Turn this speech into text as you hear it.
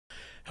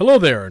Hello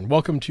there, and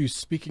welcome to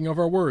Speaking of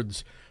Our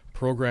Words,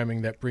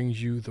 programming that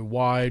brings you the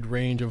wide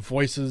range of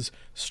voices,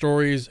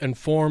 stories, and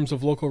forms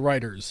of local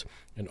writers,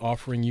 and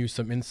offering you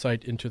some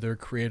insight into their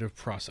creative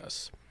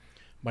process.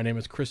 My name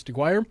is Chris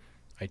DeGuire.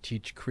 I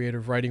teach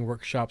creative writing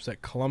workshops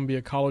at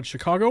Columbia College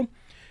Chicago,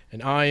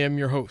 and I am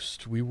your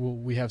host.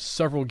 We have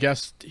several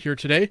guests here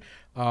today,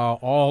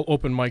 all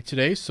open mic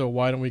today, so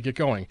why don't we get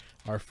going?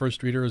 Our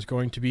first reader is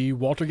going to be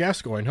Walter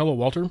Gascoigne. Hello,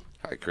 Walter.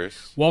 Hi,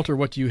 Chris. Walter,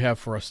 what do you have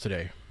for us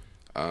today?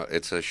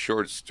 It's a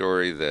short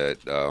story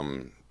that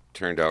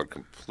turned out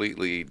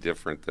completely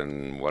different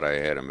than what I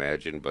had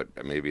imagined,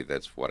 but maybe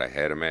that's what I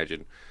had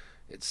imagined.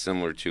 It's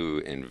similar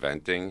to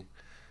inventing.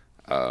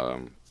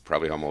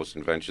 Probably how most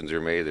inventions are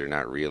made. They're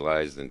not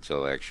realized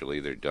until actually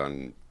they're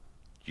done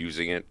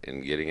using it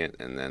and getting it,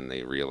 and then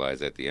they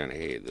realize at the end,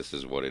 hey, this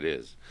is what it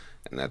is.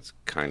 And that's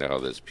kind of how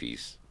this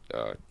piece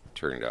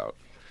turned out.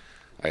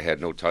 I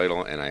had no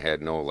title, and I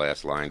had no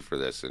last line for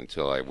this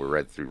until I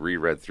reread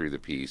through the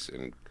piece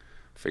and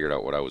figured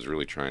out what I was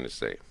really trying to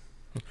say.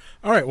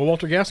 All right, well,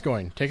 Walter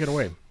Gascoigne, take it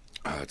away.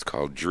 It's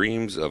called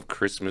Dreams of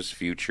Christmas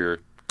Future,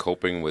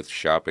 Coping with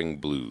Shopping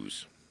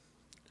Blues.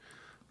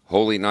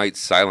 Holy night,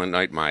 silent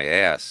night, my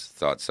ass,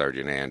 thought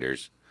Sergeant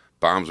Anders.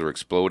 Bombs were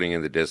exploding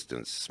in the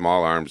distance.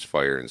 Small arms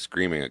fire and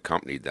screaming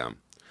accompanied them.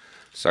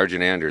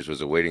 Sergeant Anders was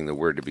awaiting the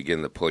word to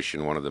begin the push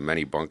in one of the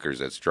many bunkers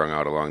that strung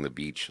out along the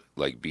beach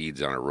like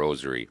beads on a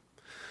rosary.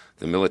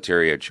 The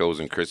military had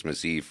chosen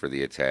Christmas Eve for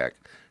the attack,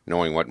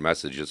 knowing what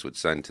message this would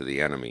send to the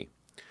enemy.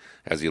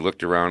 As he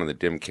looked around in the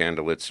dim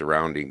candlelit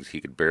surroundings,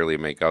 he could barely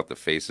make out the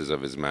faces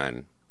of his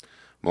men.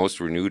 Most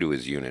were new to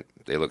his unit.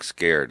 They looked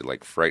scared,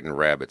 like frightened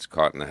rabbits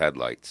caught in the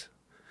headlights.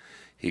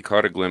 He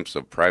caught a glimpse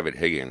of Private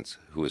Higgins,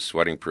 who was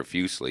sweating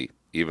profusely,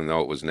 even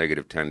though it was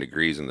 -10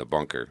 degrees in the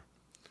bunker.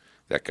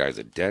 That guy's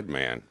a dead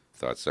man,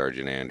 thought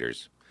Sergeant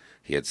Anders.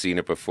 He had seen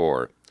it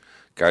before.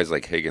 Guys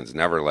like Higgins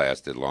never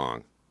lasted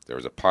long. There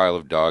was a pile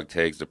of dog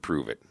tags to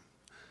prove it.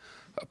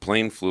 A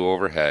plane flew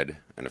overhead,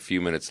 and a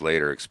few minutes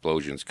later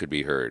explosions could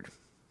be heard.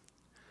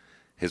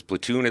 His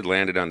platoon had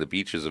landed on the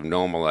beaches of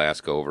Nome,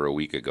 Alaska over a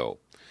week ago,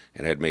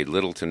 and had made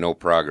little to no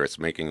progress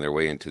making their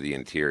way into the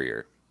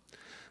interior.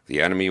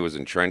 The enemy was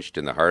entrenched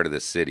in the heart of the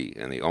city,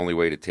 and the only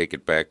way to take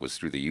it back was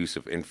through the use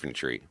of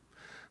infantry.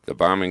 The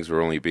bombings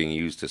were only being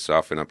used to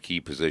soften up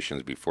key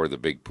positions before the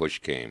big push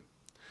came.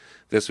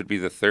 This would be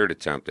the third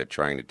attempt at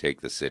trying to take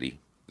the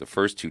city. The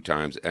first 2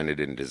 times ended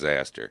in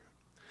disaster.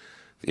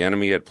 The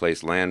enemy had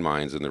placed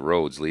landmines in the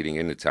roads leading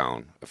into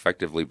town,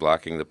 effectively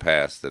blocking the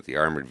paths that the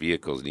armored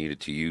vehicles needed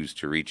to use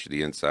to reach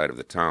the inside of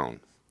the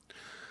town.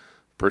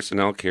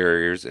 Personnel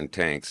carriers and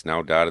tanks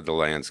now dotted the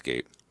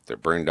landscape. Their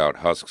burned-out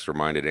husks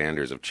reminded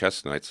Anders of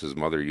chestnuts his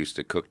mother used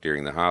to cook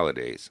during the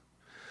holidays.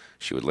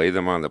 She would lay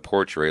them on the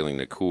porch railing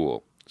to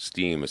cool,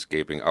 steam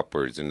escaping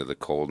upwards into the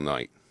cold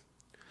night.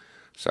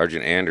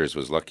 Sergeant Anders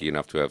was lucky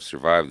enough to have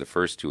survived the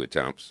first 2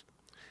 attempts.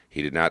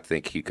 He did not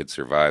think he could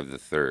survive the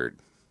third.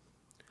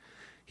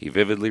 He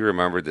vividly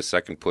remembered the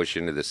second push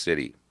into the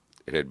city.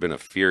 It had been a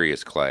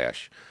furious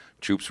clash.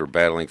 Troops were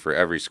battling for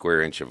every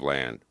square inch of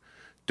land.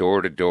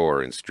 Door to door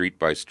and street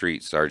by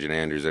street, Sergeant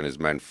Anders and his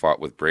men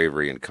fought with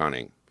bravery and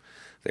cunning.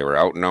 They were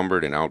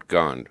outnumbered and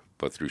outgunned,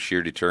 but through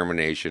sheer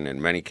determination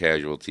and many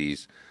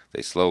casualties,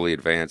 they slowly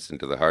advanced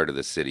into the heart of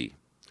the city.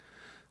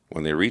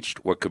 When they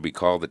reached what could be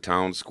called the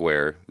town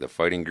square, the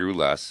fighting grew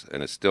less,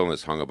 and a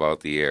stillness hung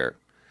about the air.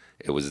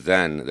 It was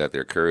then that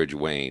their courage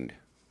waned.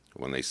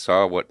 When they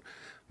saw what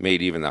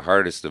made even the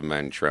hardest of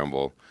men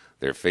tremble,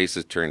 their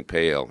faces turned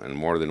pale, and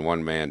more than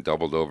one man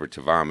doubled over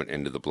to vomit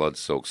into the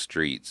blood-soaked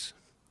streets.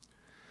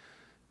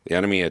 The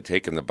enemy had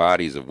taken the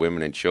bodies of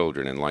women and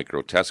children and, like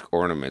grotesque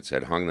ornaments,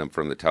 had hung them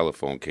from the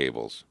telephone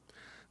cables.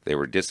 They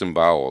were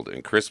disemboweled,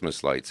 and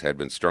Christmas lights had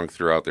been strung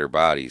throughout their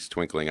bodies,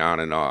 twinkling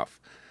on and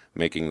off,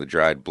 making the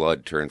dried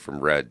blood turn from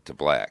red to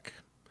black.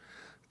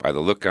 By the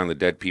look on the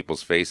dead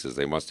people's faces,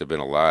 they must have been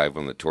alive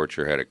when the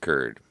torture had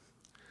occurred.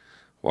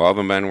 While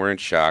the men were in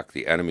shock,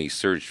 the enemy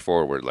surged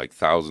forward like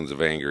thousands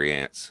of angry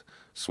ants,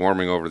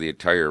 swarming over the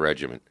entire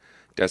regiment,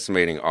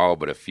 decimating all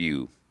but a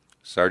few.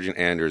 Sergeant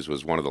Anders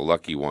was one of the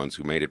lucky ones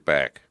who made it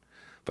back,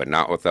 but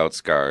not without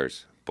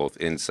scars, both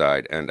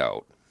inside and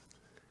out.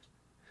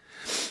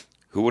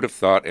 Who would have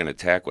thought an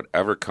attack would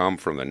ever come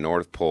from the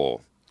North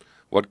Pole?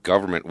 What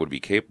government would be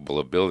capable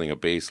of building a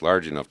base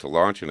large enough to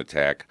launch an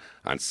attack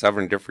on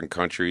 7 different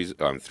countries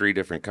on 3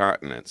 different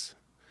continents?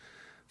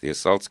 The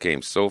assaults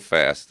came so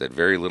fast that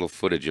very little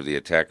footage of the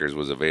attackers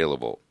was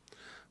available.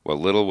 What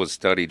little was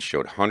studied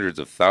showed hundreds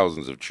of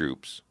thousands of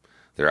troops,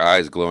 their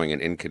eyes glowing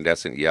an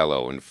incandescent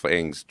yellow and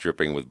fangs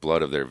dripping with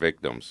blood of their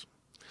victims.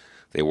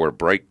 They wore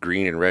bright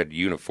green and red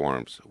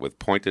uniforms with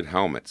pointed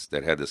helmets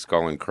that had the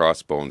skull and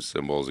crossbones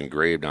symbols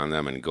engraved on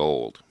them in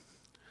gold.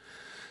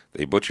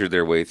 They butchered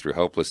their way through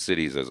helpless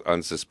cities as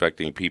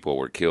unsuspecting people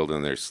were killed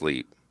in their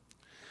sleep.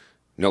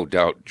 No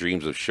doubt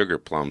dreams of sugar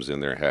plums in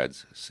their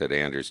heads, said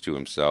Anders to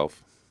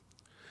himself.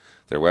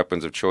 Their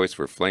weapons of choice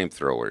were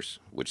flamethrowers,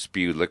 which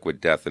spewed liquid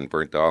death and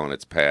burnt all in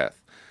its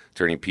path,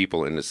 turning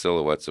people into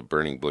silhouettes of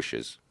burning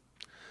bushes.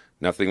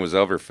 Nothing was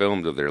ever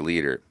filmed of their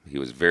leader. He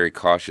was very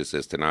cautious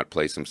as to not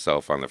place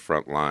himself on the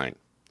front line.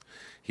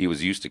 He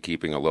was used to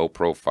keeping a low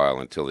profile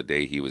until the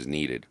day he was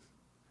needed.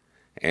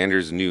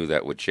 Anders knew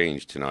that would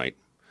change tonight.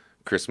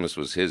 Christmas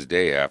was his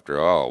day after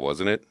all,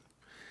 wasn't it?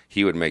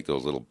 He would make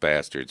those little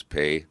bastards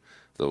pay.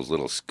 Those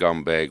little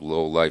scumbag,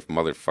 low-life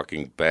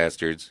motherfucking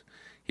bastards.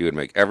 He would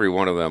make every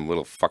one of them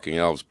little fucking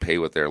elves pay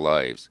with their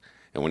lives.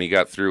 And when he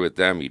got through with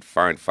them, he'd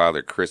find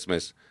Father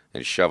Christmas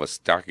and shove a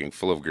stocking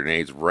full of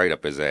grenades right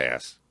up his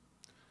ass.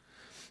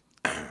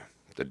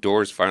 The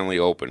doors finally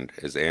opened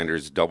as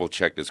Anders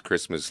double-checked his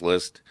Christmas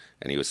list,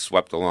 and he was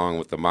swept along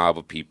with the mob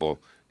of people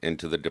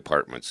into the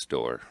department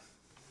store.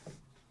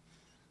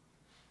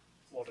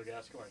 Walter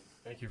Gascoigne,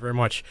 thank you very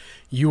much.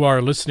 You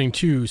are listening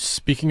to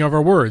Speaking of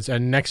Our Words,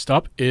 and next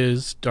up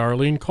is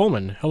Darleen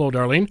Coleman. Hello,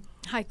 Darleen.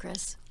 Hi,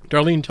 Chris.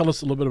 Darleen, tell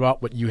us a little bit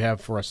about what you have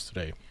for us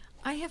today.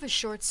 I have a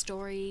short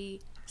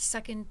story,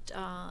 second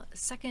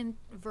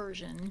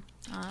version.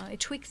 I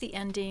tweaked the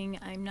ending.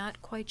 I'm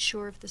not quite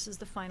sure if this is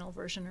the final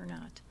version or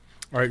not.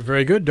 All right,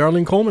 very good.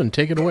 Darleen Coleman,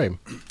 take it away.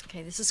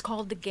 Okay, this is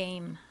called The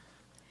Game.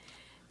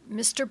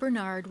 Mr.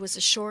 Bernard was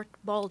a short,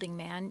 balding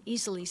man,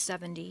 easily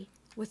 70,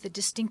 with a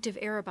distinctive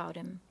air about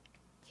him.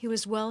 He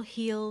was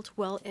well-heeled,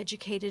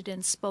 well-educated,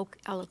 and spoke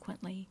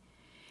eloquently.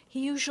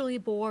 He usually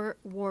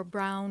wore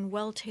brown,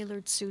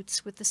 well-tailored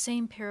suits with the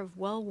same pair of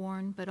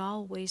well-worn but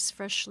always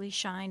freshly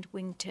shined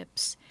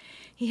wingtips.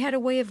 He had a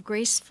way of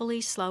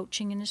gracefully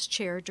slouching in his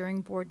chair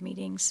during board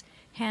meetings,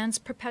 hands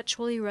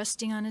perpetually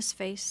resting on his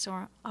face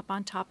or up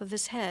on top of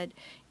his head,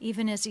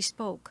 even as he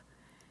spoke.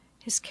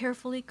 His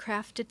carefully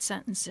crafted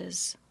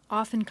sentences,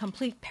 often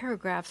complete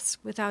paragraphs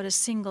without a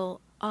single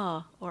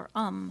or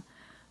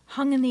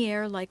hung in the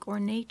air like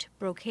ornate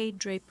brocade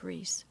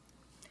draperies.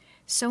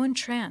 So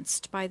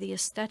entranced by the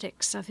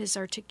aesthetics of his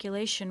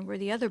articulation were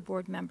the other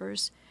board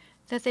members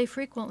that they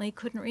frequently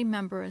couldn't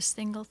remember a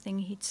single thing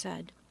he'd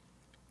said.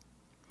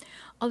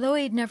 Although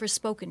he had never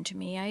spoken to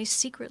me, I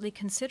secretly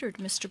considered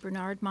Mr.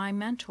 Bernard my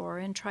mentor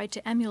and tried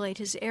to emulate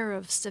his air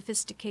of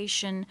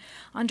sophistication,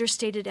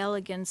 understated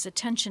elegance,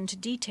 attention to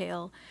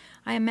detail.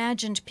 I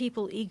imagined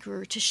people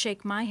eager to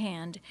shake my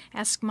hand,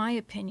 ask my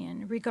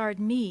opinion, regard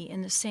me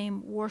in the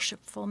same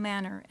worshipful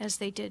manner as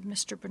they did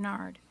Mr.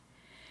 Bernard.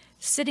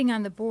 Sitting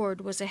on the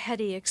board was a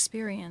heady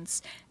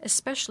experience,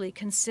 especially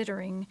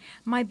considering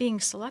my being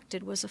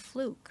selected was a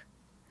fluke.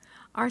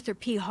 Arthur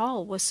P.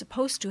 Hall was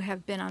supposed to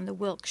have been on the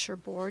Wiltshire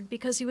board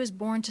because he was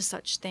born to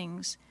such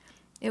things.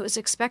 It was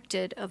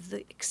expected of the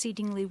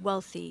exceedingly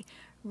wealthy,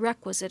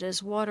 requisite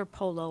as water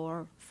polo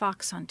or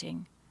fox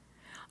hunting.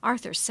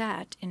 Arthur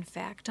sat, in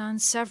fact, on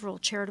several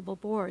charitable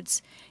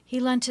boards. He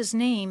lent his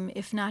name,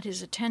 if not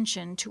his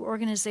attention, to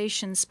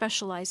organizations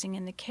specializing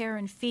in the care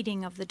and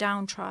feeding of the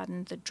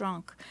downtrodden, the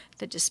drunk,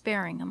 the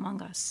despairing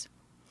among us.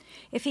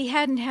 If he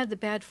hadn't had the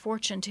bad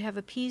fortune to have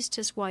appeased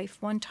his wife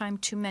one time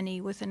too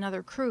many with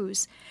another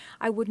cruise,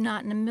 I would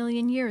not in a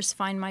million years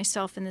find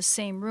myself in the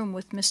same room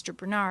with Mr.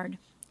 Bernard.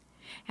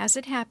 As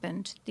it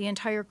happened, the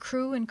entire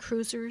crew and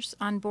cruisers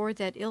on board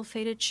that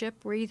ill-fated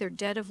ship were either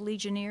dead of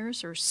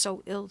legionnaires or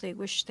so ill they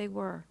wished they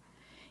were.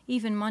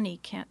 Even money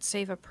can't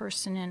save a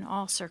person in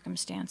all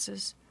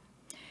circumstances.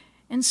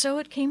 And so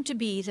it came to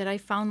be that I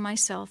found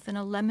myself in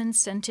a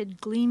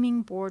lemon-scented,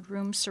 gleaming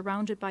boardroom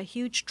surrounded by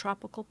huge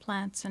tropical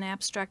plants and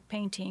abstract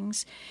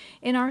paintings,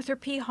 in Arthur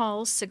P.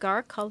 Hall's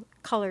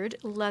cigar-colored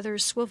leather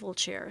swivel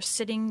chair,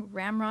 sitting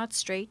ramrod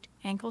straight,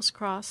 ankles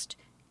crossed,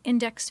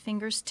 index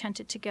fingers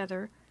tented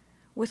together,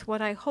 with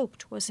what I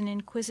hoped was an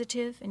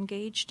inquisitive,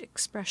 engaged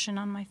expression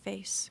on my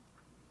face.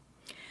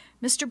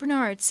 Mr.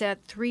 Bernard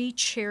sat 3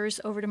 chairs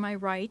over to my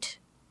right,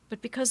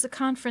 but because the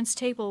conference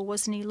table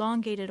was an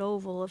elongated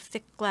oval of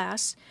thick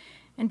glass,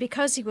 and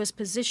because he was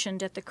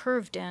positioned at the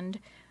curved end,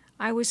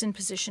 I was in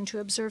position to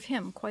observe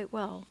him quite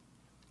well.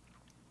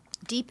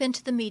 Deep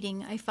into the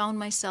meeting, I found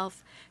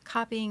myself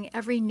copying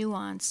every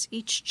nuance,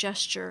 each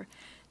gesture.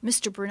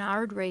 Mr.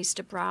 Bernard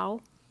raised a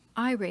brow.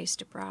 I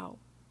raised a brow.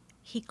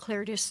 He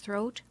cleared his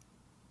throat.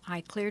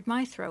 I cleared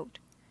my throat.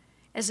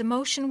 As a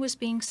motion was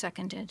being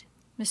seconded,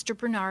 Mr.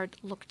 Bernard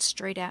looked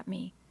straight at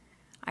me.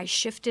 I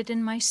shifted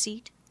in my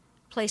seat,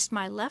 placed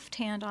my left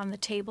hand on the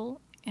table,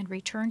 and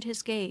returned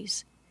his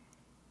gaze.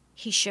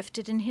 He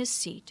shifted in his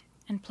seat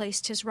and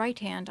placed his right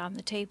hand on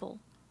the table.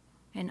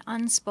 An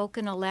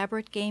unspoken,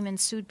 elaborate game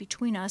ensued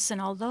between us, and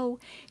although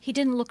he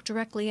didn't look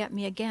directly at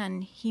me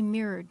again, he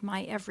mirrored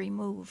my every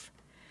move.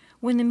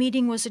 When the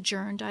meeting was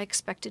adjourned, I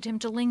expected him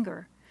to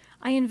linger.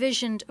 I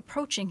envisioned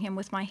approaching him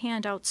with my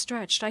hand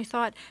outstretched. I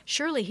thought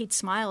surely he'd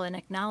smile and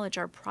acknowledge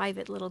our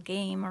private little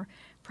game, or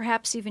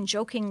perhaps even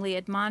jokingly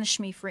admonish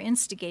me for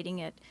instigating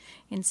it.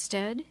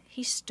 Instead,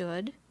 he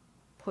stood,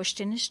 pushed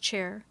in his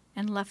chair,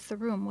 and left the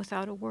room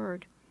without a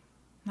word.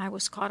 I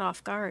was caught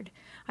off guard.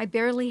 I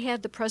barely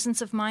had the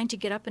presence of mind to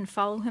get up and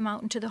follow him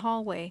out into the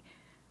hallway.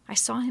 I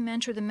saw him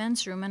enter the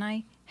men's room, and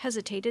I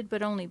hesitated,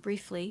 but only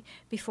briefly,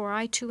 before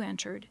I too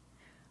entered.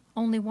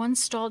 Only one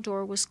stall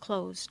door was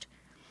closed.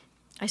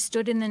 I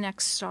stood in the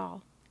next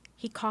stall.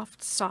 He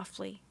coughed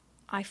softly.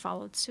 I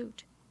followed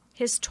suit.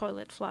 His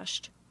toilet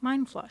flushed.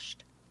 Mine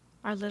flushed.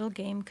 Our little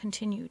game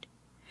continued.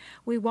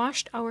 We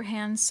washed our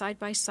hands side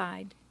by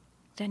side.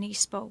 Then he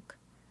spoke.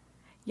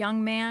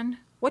 "Young man,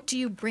 what do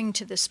you bring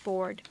to this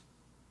board?"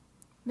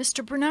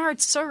 "Mr. Bernard,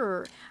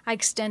 sir," I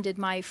extended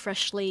my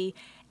freshly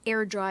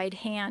air-dried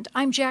hand.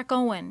 "I'm Jack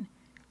Owen."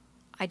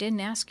 "I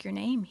didn't ask your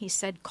name," he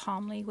said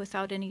calmly,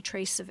 without any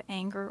trace of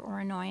anger or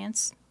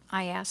annoyance.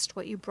 "I asked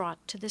what you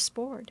brought to this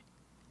board."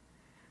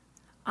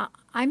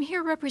 "I'm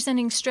here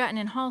representing Stratton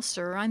and Hall,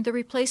 sir. I'm the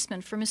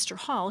replacement for Mr.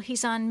 Hall.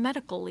 He's on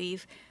medical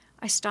leave."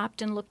 I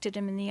stopped and looked at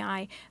him in the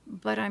eye.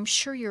 "But I'm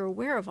sure you're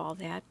aware of all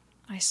that."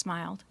 I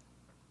smiled.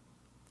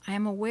 "I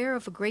am aware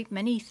of a great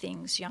many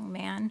things, young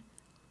man.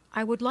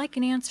 I would like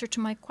an answer to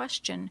my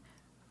question.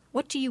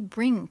 What do you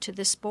bring to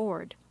this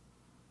board?"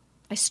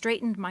 I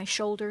straightened my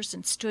shoulders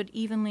and stood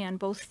evenly on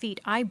both feet.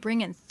 "I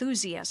bring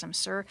enthusiasm,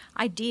 sir.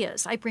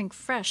 Ideas. I bring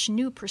fresh,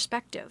 new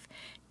perspective.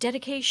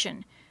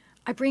 Dedication.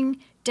 I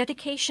bring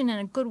dedication and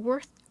a good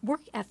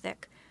work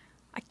ethic.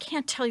 I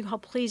can't tell you how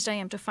pleased I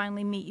am to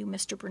finally meet you,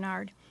 Mr.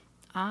 Bernard."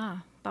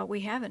 "Ah, but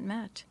we haven't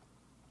met."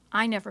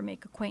 "I never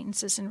make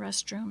acquaintances in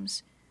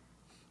restrooms."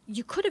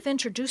 "You could have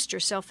introduced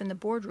yourself in the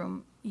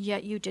boardroom,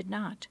 yet you did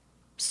not.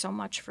 So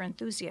much for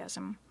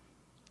enthusiasm."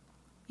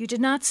 "You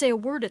did not say a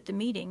word at the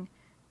meeting.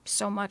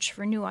 So much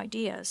for new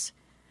ideas."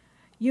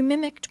 "You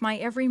mimicked my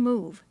every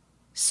move.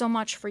 So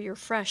much for your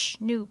fresh,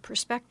 new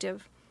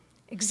perspective.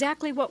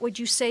 Exactly what would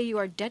you say you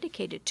are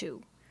dedicated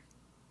to?"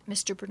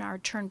 Mr.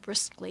 Bernard turned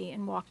briskly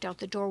and walked out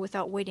the door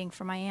without waiting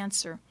for my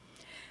answer.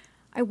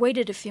 I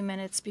waited a few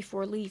minutes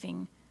before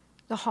leaving.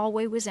 The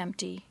hallway was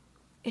empty.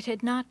 It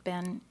had not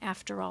been,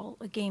 after all,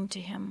 a game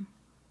to him.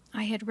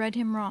 I had read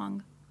him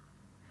wrong.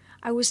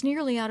 I was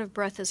nearly out of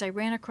breath as I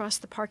ran across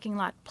the parking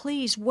lot.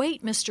 "Please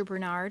wait, Mr.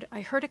 Bernard."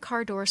 I heard a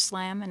car door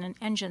slam and an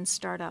engine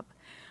start up.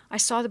 I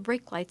saw the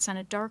brake lights on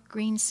a dark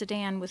green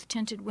sedan with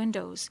tinted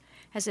windows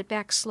as it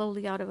backed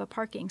slowly out of a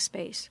parking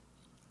space.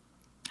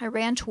 I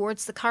ran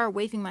towards the car,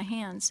 waving my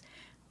hands.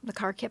 The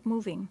car kept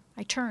moving.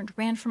 I turned,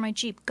 ran for my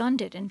Jeep,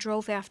 gunned it, and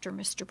drove after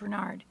Mr.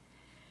 Bernard.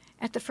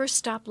 At the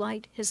first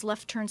stoplight, his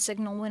left turn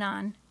signal went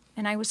on,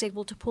 and I was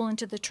able to pull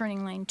into the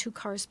turning lane 2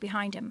 cars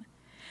behind him.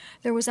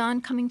 There was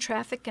oncoming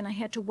traffic, and I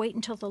had to wait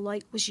until the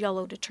light was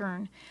yellow to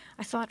turn.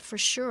 I thought for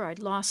sure I'd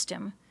lost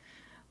him.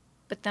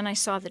 But then I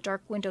saw the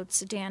dark-windowed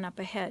sedan up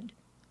ahead.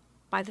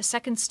 By the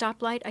second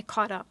stoplight, I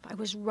caught up. I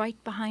was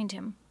right behind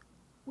him.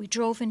 We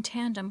drove in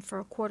tandem for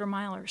a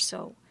quarter-mile or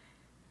so.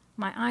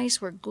 My eyes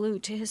were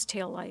glued to his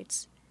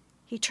taillights.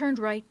 He turned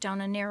right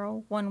down a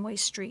narrow, one-way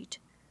street.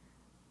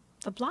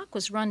 The block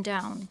was run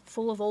down,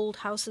 full of old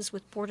houses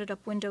with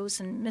boarded-up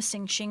windows and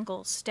missing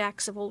shingles,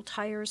 stacks of old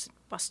tires,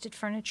 busted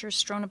furniture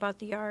strewn about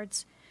the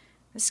yards.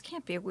 This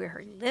can't be where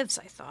he lives,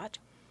 I thought.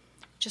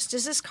 Just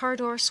as his car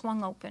door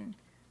swung open,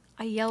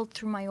 I yelled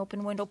through my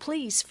open window,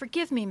 "Please,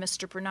 forgive me,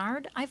 Mr.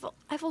 Bernard. I've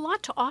a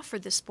lot to offer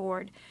this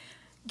board.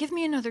 Give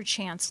me another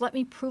chance. Let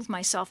me prove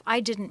myself.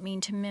 I didn't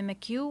mean to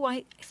mimic you.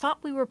 I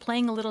thought we were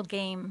playing a little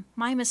game.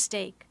 My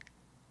mistake."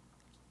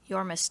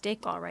 "Your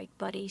mistake, all right,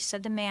 buddy,"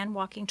 said the man,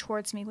 walking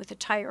towards me with a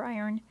tire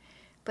iron.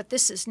 "But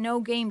this is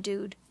no game,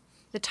 dude."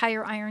 The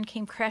tire iron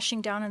came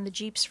crashing down on the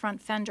Jeep's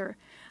front fender.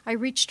 I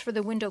reached for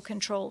the window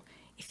control.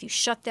 "If you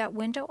shut that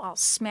window, I'll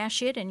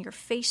smash it and your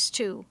face,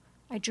 too."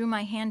 I drew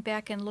my hand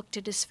back and looked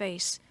at his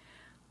face.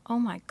 "Oh,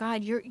 my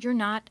God, you're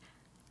not...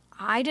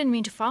 I didn't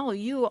mean to follow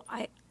you.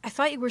 I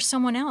thought you were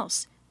someone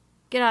else.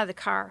 Get out of the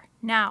car,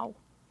 now.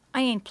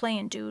 I ain't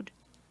playing, dude."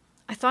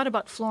 I thought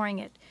about flooring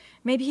it.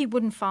 Maybe he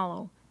wouldn't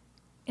follow.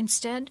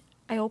 Instead,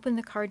 I opened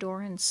the car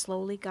door and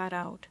slowly got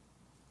out.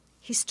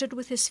 He stood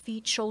with his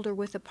feet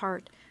shoulder-width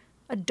apart,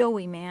 a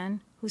doughy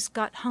man whose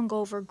gut hung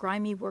over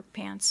grimy work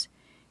pants.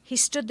 He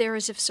stood there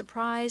as if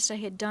surprised I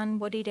had done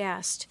what he'd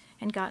asked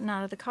and gotten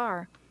out of the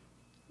car.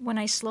 When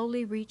I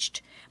slowly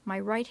reached my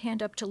right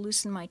hand up to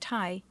loosen my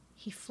tie,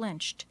 he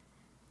flinched.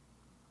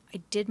 I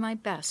did my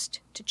best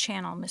to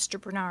channel Mr.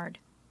 Bernard.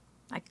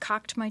 I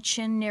cocked my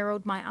chin,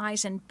 narrowed my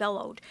eyes, and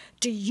bellowed,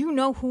 "Do you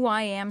know who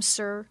I am,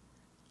 sir?"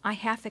 I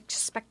half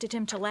expected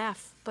him to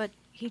laugh, but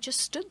he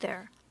just stood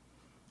there.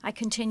 I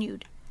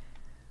continued,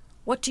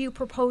 "What do you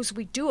propose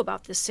we do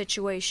about this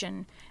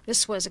situation?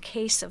 This was a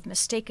case of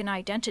mistaken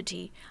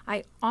identity.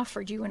 I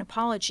offered you an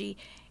apology,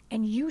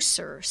 and you,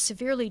 sir,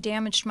 severely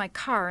damaged my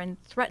car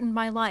and threatened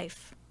my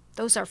life.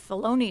 Those are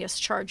felonious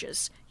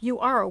charges. You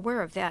are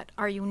aware of that,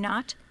 are you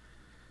not?"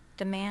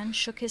 The man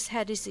shook his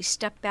head as he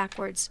stepped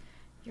backwards.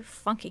 "You're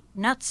funky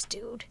nuts,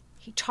 dude."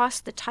 He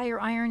tossed the tire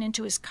iron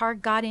into his car,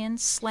 got in,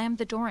 slammed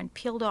the door, and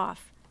peeled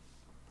off.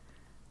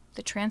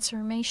 The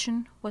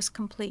transformation was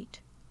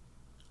complete.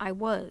 I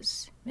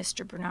was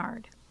Mr.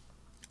 Bernard.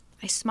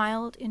 I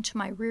smiled into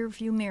my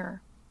rear-view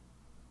mirror.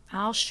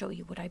 "I'll show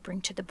you what I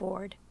bring to the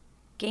board.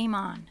 Game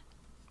on."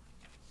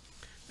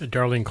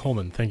 Darleen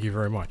Coleman, thank you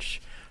very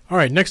much. All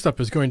right, next up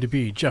is going to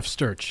be Jeff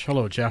Sturycz.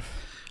 Hello, Jeff.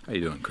 How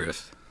you doing,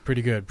 Chris?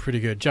 Pretty good, pretty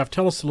good. Jeff,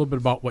 tell us a little bit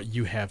about what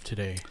you have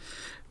today.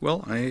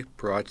 Well, I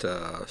brought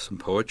some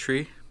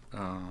poetry,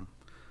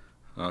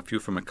 a few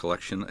from a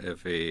collection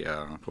of a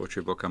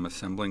poetry book I'm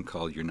assembling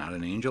called "You're Not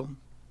an Angel."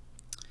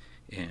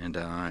 And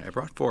I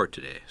brought 4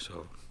 today. So,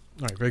 All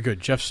right, very good.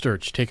 Jeff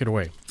Sturycz, take it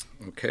away.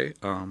 okay.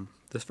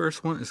 This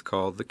first one is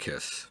called The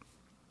Kiss.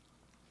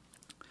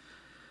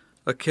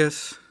 A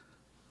kiss,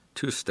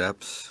 2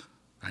 steps,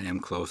 I am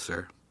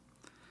closer.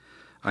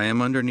 I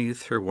am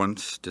underneath her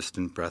once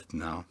distant breath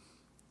now.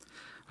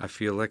 I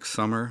feel like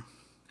summer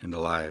and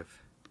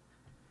alive.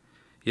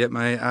 Yet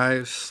my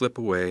eyes slip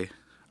away,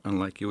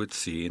 unlike you would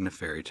see in a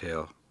fairy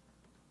tale.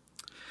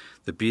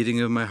 The beating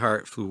of my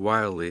heart flew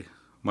wildly,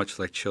 much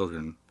like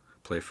children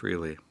play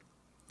freely.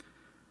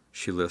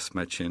 She lifts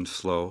my chin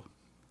slow,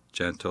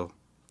 gentle,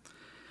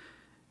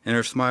 and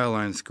her smile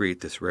lines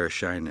greet this rare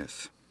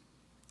shyness.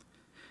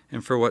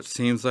 And for what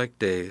seems like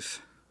days,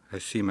 I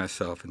see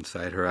myself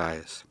inside her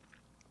eyes,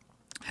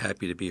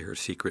 happy to be her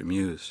secret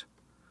muse.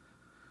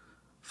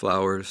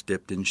 Flowers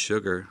dipped in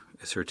sugar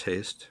is her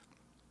taste.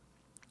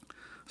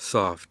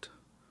 Soft,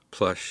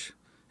 plush,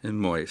 and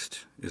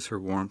moist is her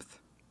warmth.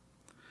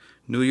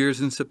 New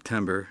Year's in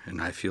September,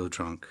 and I feel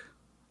drunk.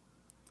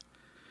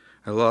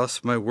 I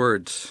lost my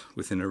words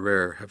within a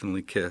rare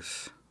heavenly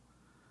kiss.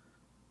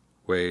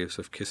 Waves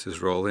of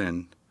kisses roll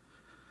in,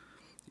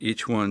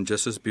 each one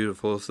just as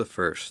beautiful as the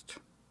first.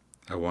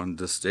 I wanted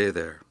to stay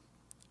there,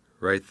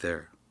 right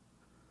there,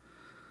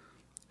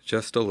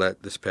 just to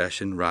let this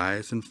passion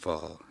rise and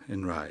fall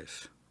and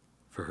rise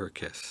for her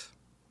kiss.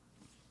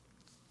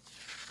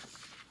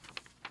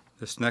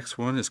 This next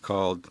one is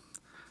called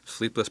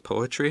Sleepless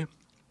Poetry.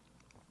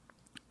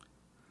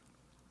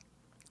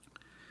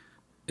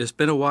 It's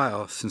been a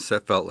while since I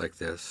felt like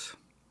this.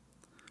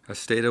 I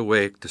stayed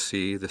awake to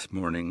see this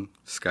morning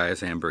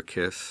sky's amber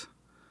kiss.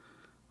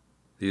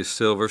 These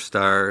silver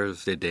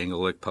stars, they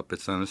dangle like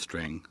puppets on a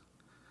string.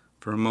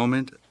 For a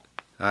moment,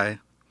 I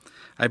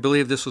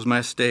believed this was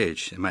my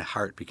stage, and my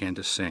heart began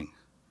to sing.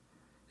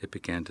 It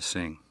began to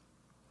sing.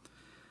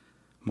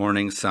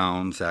 Morning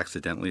sounds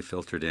accidentally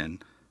filtered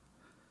in.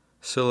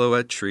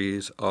 Silhouette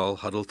trees all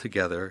huddled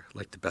together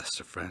like the best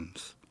of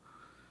friends.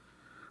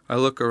 I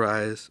look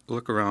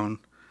around,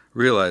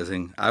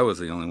 realizing I was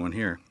the only one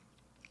here.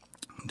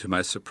 To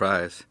my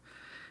surprise,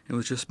 it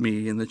was just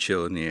me and the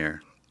chill in the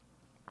air.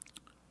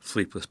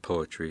 Sleepless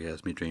poetry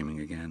has me dreaming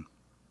again.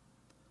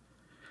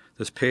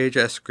 This page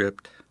I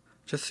script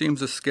just seems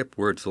to skip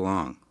words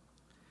along.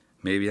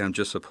 Maybe I'm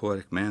just a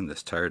poetic man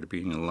that's tired of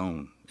being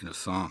alone in a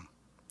song.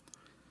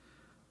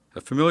 A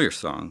familiar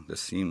song that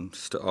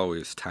seems to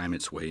always time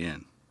its way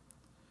in.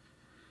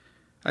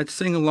 I'd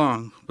sing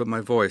along, but my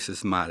voice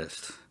is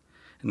modest,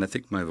 and I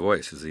think my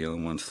voice is the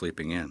only one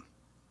sleeping in.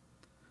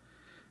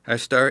 I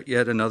start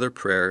yet another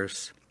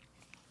prayers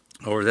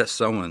over that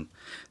someone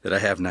that I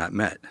have not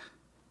met.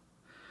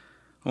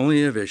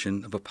 Only a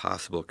vision of a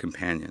possible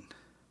companion,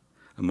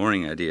 a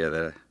morning idea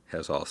that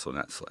has also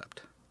not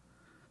slept.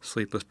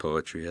 Sleepless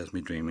poetry has me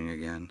dreaming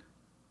again.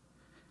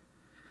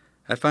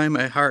 I find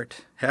my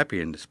heart happy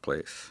in this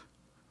place,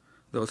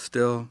 though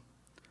still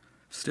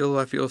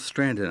I feel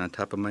stranded on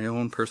top of my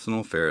own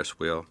personal Ferris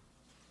wheel.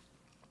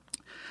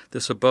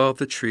 This above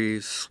the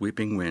trees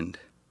sweeping wind,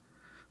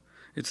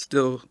 it's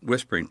still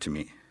whispering to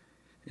me.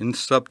 In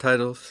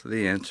subtitles,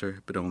 they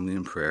answer, but only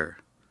in prayer,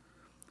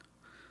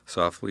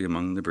 softly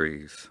among the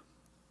breeze.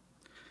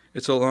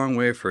 It's a long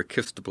way for a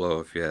kiss to blow,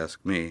 if you ask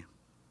me.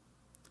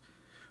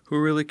 Who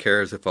really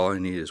cares if all I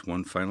need is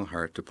one final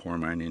heart to pour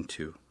mine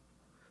into?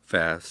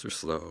 Fast or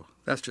slow,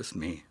 that's just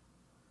me.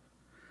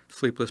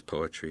 Sleepless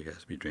poetry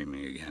has me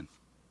dreaming again.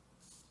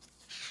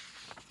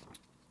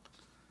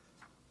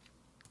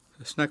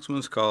 This next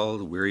one's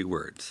called Weary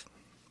Words.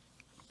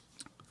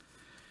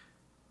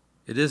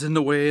 It is in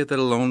the way that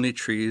a lonely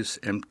tree's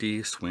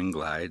empty swing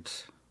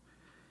glides,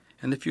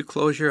 and if you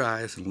close your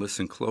eyes and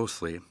listen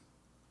closely,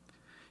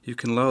 you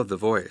can love the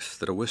voice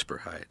that a whisper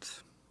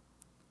hides.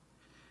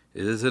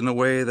 It is in a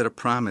way that a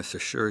promise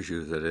assures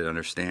you that it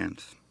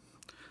understands.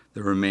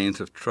 The remains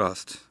of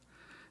trust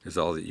is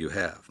all that you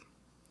have.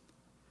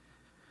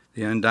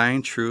 The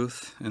undying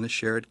truth and a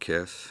shared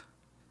kiss,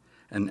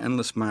 an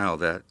endless smile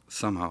that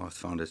somehow has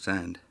found its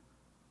end.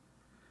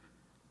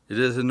 It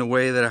is in the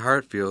way that a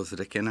heart feels that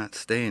it cannot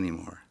stay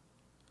anymore.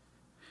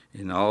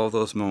 In all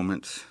those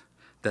moments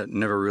that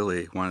never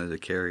really wanted to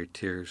carry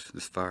tears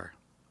this far.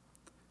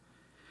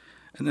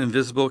 An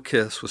invisible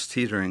kiss was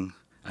teetering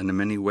on the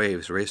many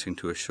waves racing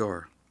to a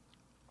shore.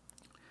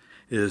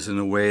 It is in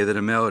a way that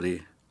a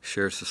melody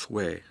shares the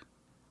sway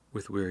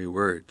with weary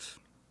words.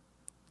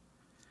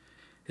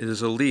 It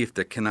is a leaf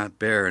that cannot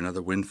bear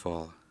another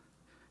windfall,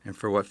 and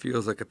for what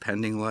feels like a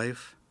pending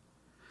life,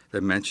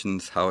 that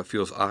mentions how it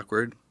feels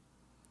awkward,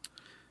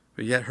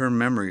 but yet her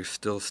memory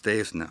still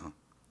stays now,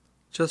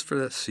 just for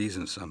that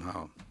season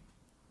somehow,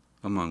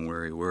 among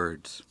weary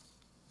words.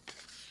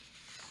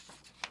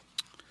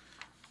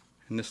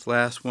 And this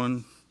last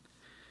one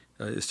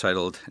is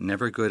titled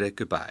Never Good at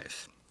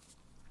Goodbyes.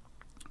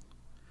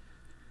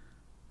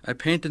 I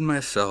painted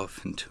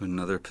myself into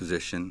another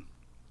position,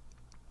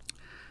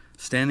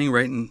 standing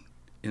right in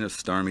a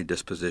stormy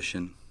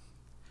disposition.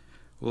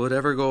 Will it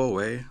ever go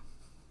away?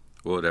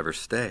 Will it ever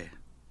stay?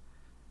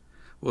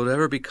 Will it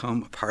ever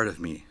become a part of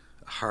me,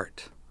 a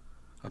heart,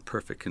 a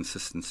perfect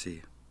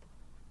consistency.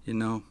 You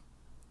know,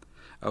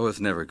 I was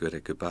never good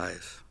at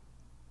goodbyes.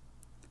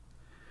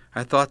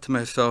 I thought to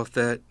myself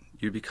that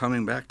you'd be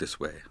coming back this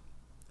way,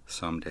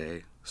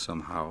 someday,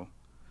 somehow.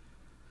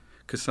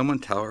 Could someone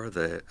tell her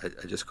that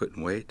I just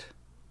couldn't wait?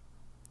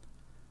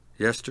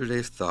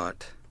 Yesterday's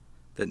thought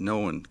that no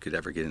one could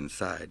ever get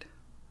inside.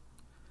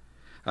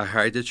 I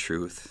hide the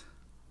truth.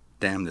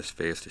 Damn this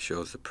face that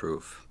shows the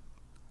proof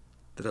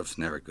that I was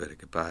never good at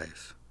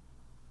goodbyes.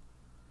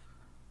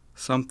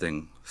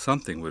 Something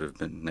would have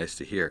been nice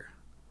to hear.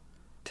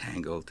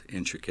 Tangled,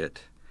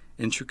 intricate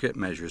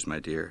measures, my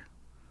dear.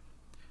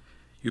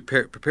 You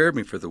prepared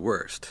me for the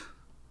worst.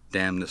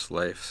 Damn this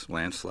life's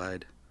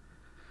landslide.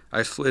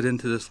 I slid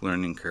into this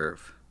learning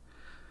curve.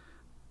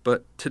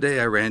 But today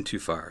I ran too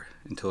far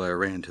until I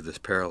ran to this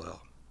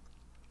parallel.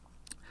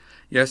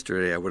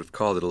 Yesterday I would have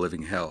called it a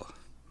living hell.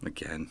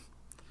 Again,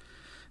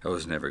 I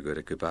was never good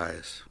at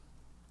goodbyes.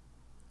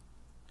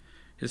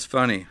 It's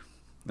funny,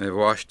 I've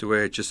washed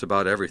away just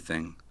about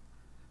everything.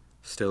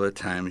 Still at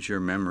times your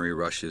memory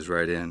rushes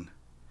right in.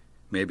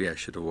 Maybe I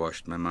should have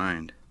washed my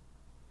mind.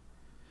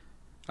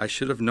 I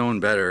should have known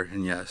better,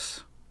 and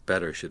yes,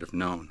 better should have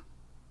known.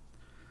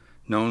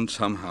 Known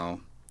somehow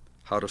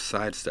how to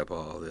sidestep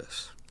all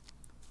this,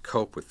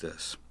 cope with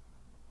this.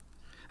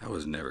 I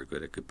was never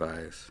good at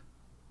goodbyes.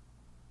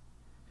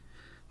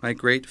 My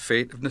great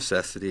fate of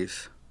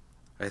necessities,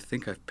 I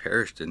think I've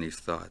perished in these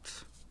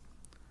thoughts.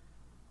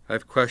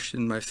 I've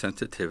questioned my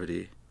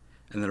sensitivity,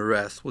 and the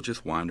rest will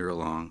just wander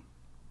along.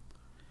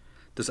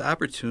 Does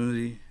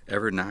opportunity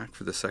ever knock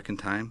for the second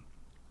time?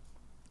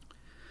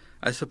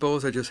 I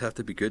suppose I just have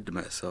to be good to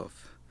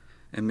myself,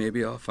 and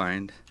maybe I'll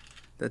find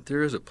that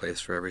there is a place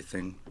for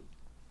everything,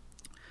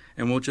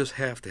 and we'll just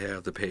have to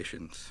have the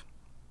patience.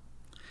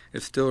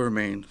 It still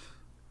remains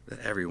that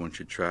everyone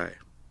should try,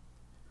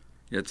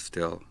 yet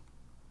still,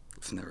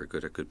 it's never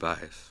good at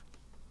goodbyes.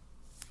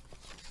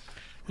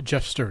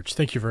 Jeff Sturycz,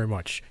 thank you very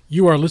much.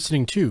 You are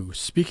listening to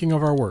Speaking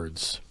of Our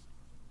Words.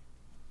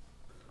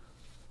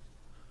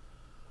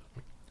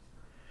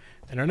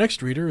 And our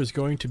next reader is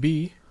going to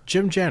be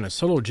Jim Janus.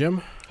 Hello,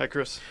 Jim. Hi,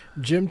 Chris.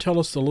 Jim, tell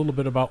us a little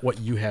bit about what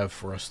you have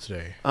for us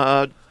today.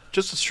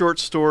 Just a short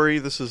story.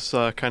 This is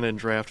kind of in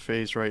draft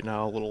phase right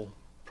now, a little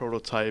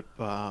prototype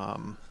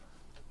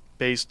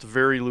based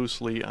very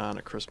loosely on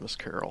A Christmas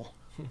Carol.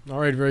 All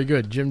right, very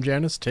good. Jim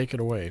Janus, take it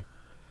away.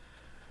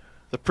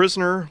 The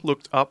prisoner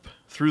looked up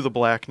through the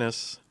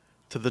blackness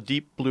to the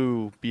deep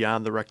blue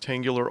beyond the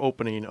rectangular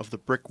opening of the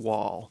brick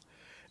wall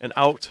and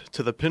out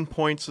to the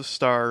pinpoints of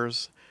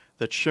stars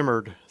that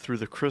shimmered through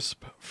the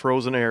crisp,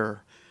 frozen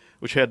air,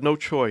 which had no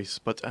choice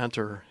but to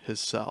enter his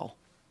cell.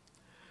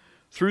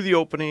 Through the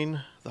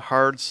opening, the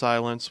hard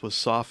silence was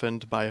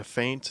softened by a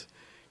faint,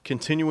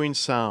 continuing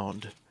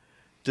sound,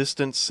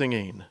 distant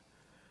singing,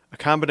 a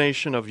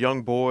combination of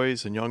young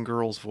boys' and young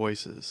girls'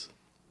 voices.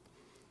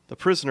 The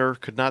prisoner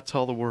could not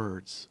tell the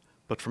words,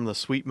 but from the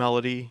sweet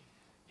melody,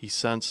 he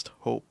sensed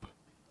hope.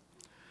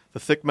 The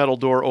thick metal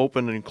door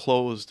opened and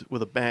closed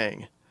with a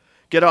bang.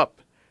 "Get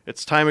up!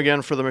 It's time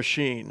again for the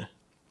machine."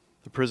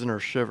 The prisoner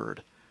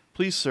shivered.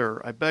 "Please,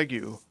 sir, I beg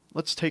you,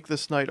 let's take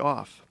this night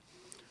off."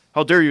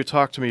 "How dare you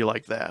talk to me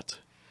like that?"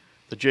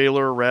 The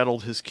jailer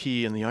rattled his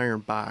key in the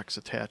iron box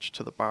attached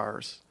to the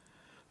bars.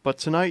 "But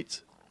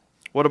tonight?"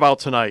 "What about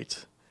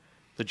tonight?"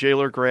 The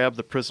jailer grabbed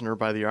the prisoner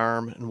by the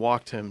arm and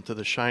walked him to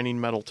the shining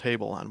metal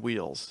table on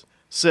wheels.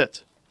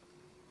 "Sit."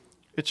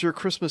 "It's your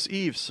Christmas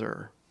Eve,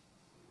 sir."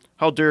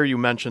 "How dare you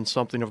mention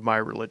something of my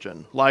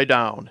religion? Lie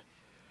down."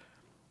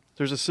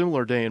 "There's a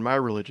similar day in my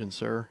religion,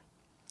 sir."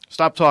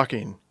 "Stop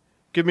talking.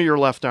 Give me your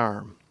left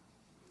arm."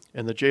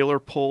 And the jailer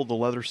pulled the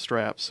leather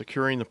strap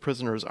securing the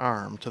prisoner's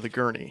arm to the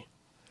gurney.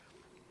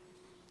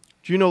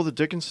 "Do you know the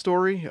Dickens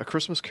story, A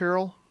Christmas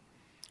Carol?"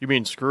 "You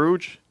mean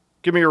Scrooge?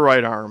 Give me your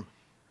right arm."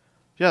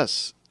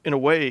 "Yes, in a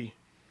way,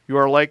 you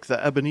are like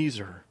the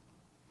Ebenezer."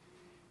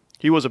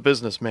 "He was a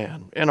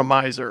businessman and a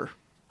miser.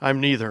 I'm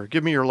neither.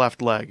 Give me your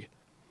left leg."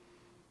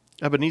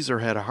 "Ebenezer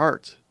had a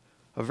heart,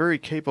 a very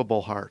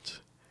capable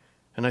heart.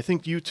 And I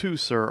think you too,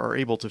 sir, are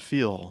able to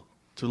feel,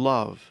 to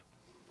love."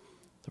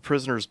 The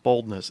prisoner's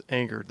boldness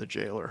angered the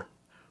jailer.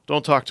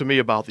 "Don't talk to me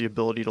about the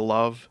ability to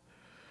love.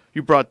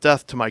 You brought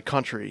death to my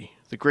country,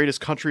 the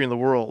greatest country in the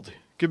world.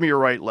 Give me your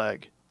right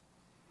leg."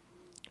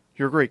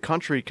 "Your great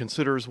country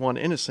considers one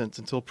innocent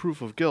until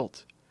proof of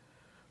guilt."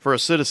 "For a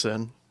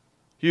citizen.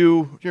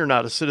 You're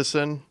not a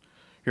citizen.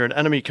 You're an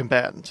enemy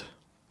combatant.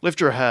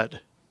 Lift your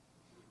head."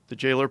 The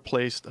jailer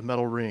placed a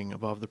metal ring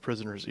above the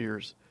prisoner's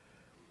ears.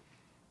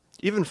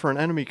 "Even for an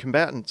enemy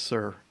combatant,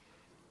 sir,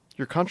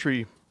 your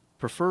country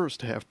prefers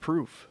to have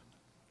proof."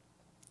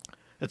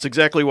 "It's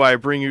exactly why I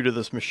bring you to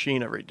this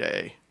machine every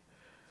day."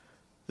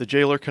 The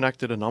jailer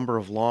connected a number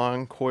of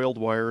long, coiled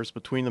wires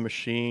between the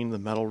machine, the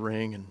metal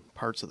ring, and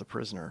parts of the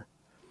prisoner.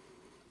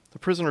 The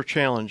prisoner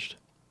challenged,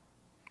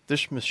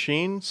 "This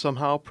machine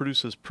somehow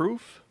produces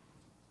proof?"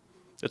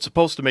 "It's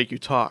supposed to make you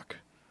talk.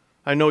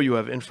 I know you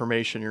have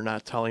information you're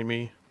not telling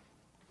me."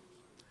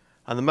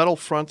 On the metal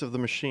front of the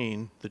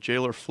machine, the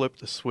jailer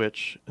flipped a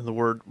switch, and the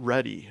word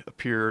 "Ready"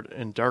 appeared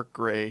in dark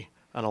gray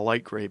on a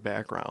light gray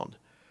background.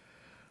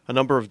 A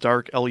number of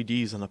dark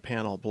LEDs on the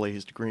panel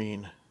blazed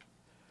green.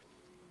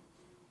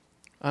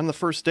 On the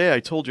first day, I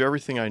told you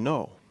everything I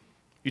know.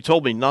 You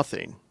told me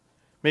nothing.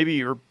 Maybe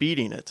you're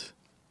beating it.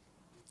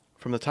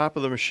 From the top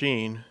of the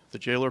machine, the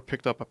jailer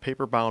picked up a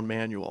paper-bound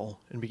manual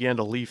and began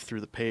to leaf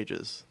through the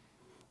pages.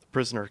 The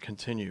prisoner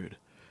continued.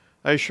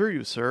 I assure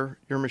you, sir,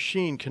 your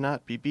machine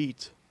cannot be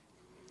beat.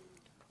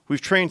 We've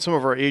trained some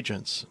of our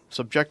agents,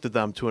 subjected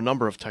them to a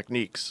number of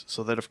techniques,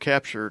 so that if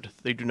captured,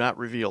 they do not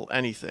reveal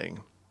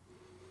anything.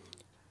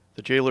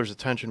 The jailer's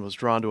attention was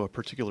drawn to a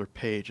particular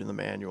page in the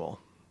manual.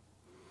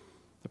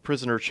 The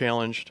prisoner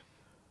challenged,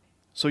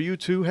 So you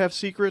too have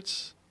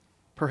secrets?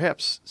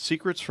 Perhaps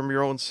secrets from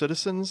your own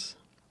citizens?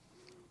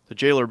 The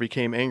jailer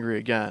became angry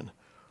again.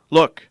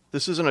 Look,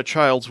 this isn't a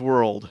child's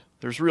world.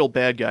 There's real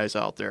bad guys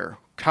out there,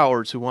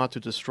 cowards who want to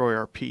destroy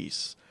our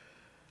peace.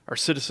 Our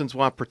citizens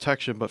want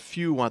protection, but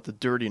few want the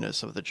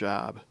dirtiness of the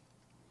job.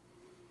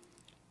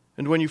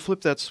 And when you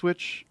flip that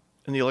switch,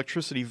 and the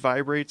electricity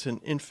vibrates in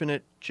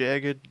infinite,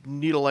 jagged,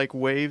 needle-like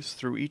waves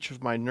through each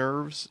of my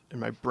nerves, and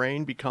my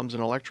brain becomes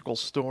an electrical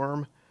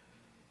storm,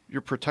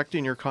 you're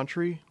protecting your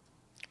country?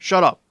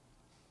 Shut up!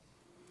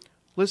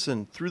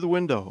 Listen through the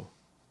window.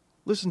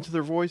 Listen to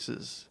their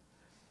voices.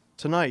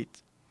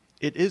 Tonight,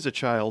 it is a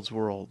child's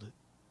world.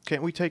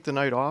 Can't we take the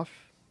night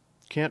off?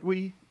 Can't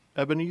we,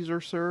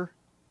 Ebenezer, sir?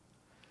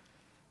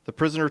 The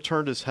prisoner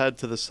turned his head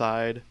to the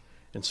side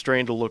and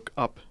strained to look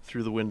up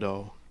through the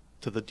window,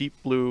 to the deep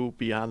blue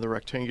beyond the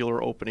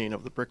rectangular opening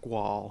of the brick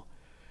wall,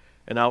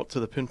 and out to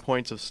the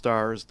pinpoints of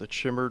stars that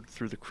shimmered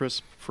through the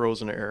crisp,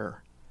 frozen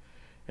air.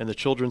 And the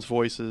children's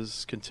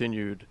voices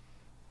continued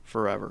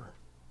forever.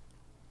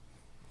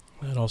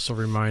 That also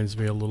reminds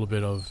me a little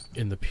bit of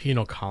In the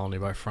Penal Colony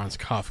by Franz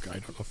Kafka. I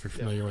don't know if you're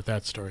familiar with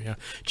that story. Yeah.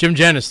 Jim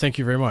Janus, thank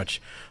you very much.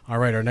 All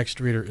right, our next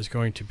reader is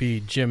going to be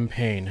Jim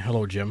Payne.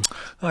 Hello, Jim.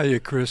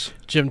 Hiya, Chris.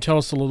 Jim, tell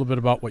us a little bit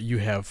about what you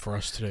have for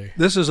us today.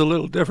 This is a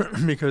little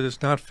different because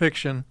it's not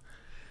fiction.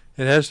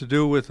 It has to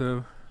do with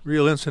a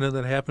real incident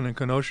that happened in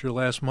Kenosha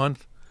last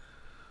month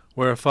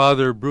where a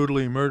father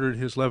brutally murdered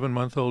his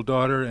 11-month-old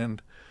daughter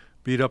and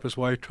beat up his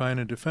wife trying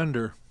to defend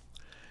her.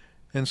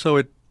 And so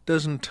it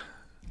doesn't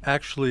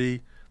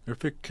actually, their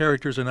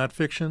characters are not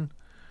fiction.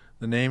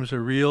 The names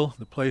are real,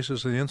 the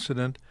places, the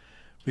incident,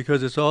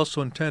 because it's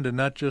also intended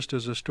not just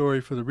as a story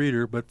for the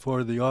reader, but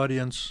for the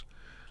audience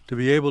to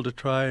be able to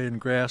try and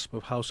grasp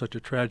of how such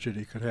a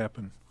tragedy could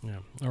happen. Yeah.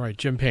 All right,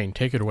 Jim Payne,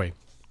 take it away.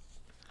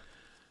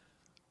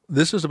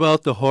 This is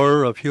about the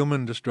horror of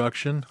human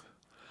destruction,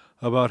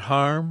 about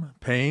harm,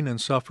 pain, and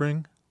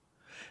suffering,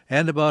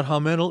 and about how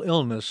mental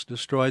illness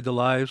destroyed the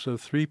lives of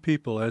 3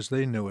 people as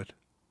they knew it.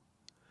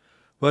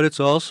 But it's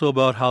also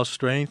about how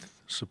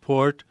strength,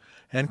 support,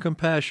 and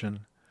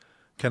compassion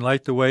can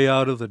light the way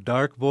out of the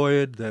dark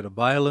void that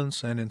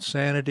violence and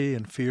insanity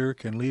and fear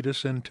can lead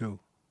us into.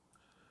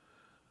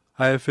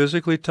 I have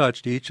physically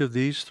touched each of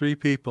these 3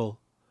 people,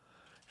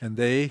 and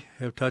they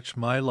have touched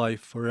my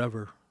life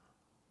forever.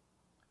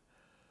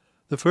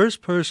 The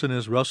first person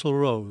is Russell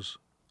Rose.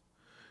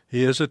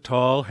 He is a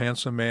tall,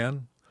 handsome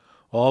man,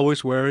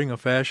 always wearing a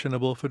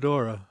fashionable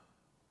fedora.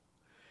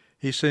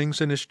 He sings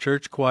in his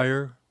church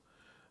choir,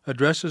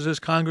 addresses his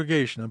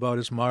congregation about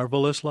his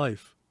marvelous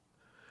life,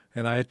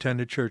 and I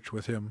attended church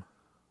with him.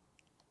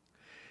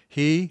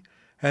 He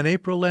and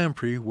April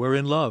Lamprey were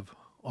in love,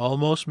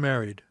 almost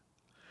married,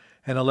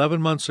 and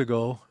 11 months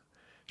ago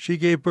she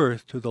gave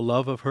birth to the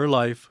love of her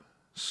life,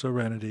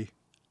 Serenity.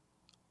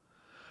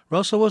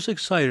 Russell was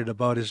excited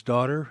about his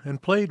daughter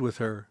and played with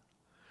her,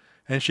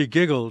 and she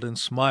giggled and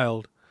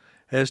smiled,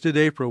 as did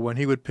April when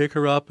he would pick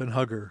her up and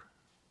hug her.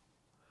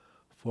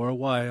 For a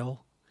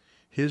while,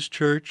 his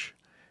church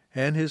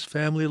and his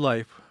family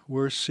life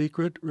were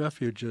secret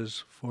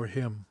refuges for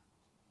him.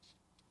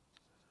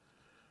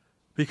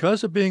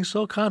 Because of being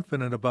so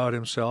confident about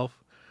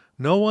himself,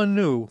 no one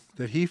knew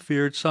that he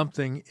feared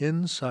something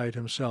inside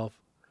himself,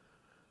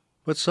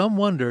 but some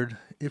wondered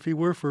if he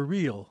were for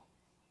real.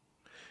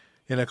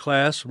 In a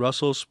class,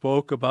 Russell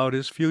spoke about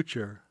his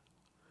future.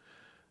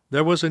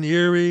 There was an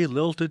eerie,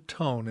 lilted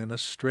tone and a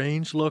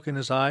strange look in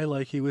his eye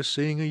like he was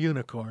seeing a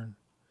unicorn.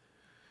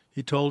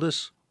 He told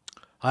us,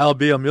 "I'll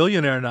be a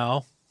millionaire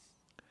now."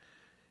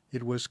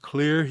 It was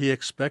clear he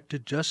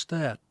expected just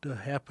that to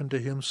happen to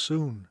him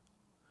soon.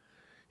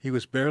 He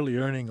was barely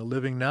earning a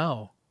living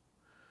now.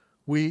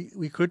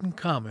 We couldn't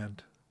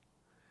comment.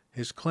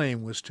 His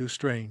claim was too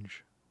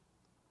strange.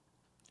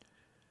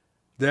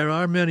 There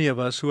are many of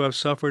us who have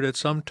suffered at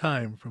some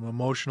time from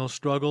emotional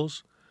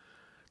struggles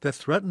that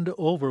threaten to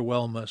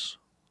overwhelm us.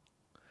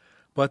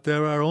 But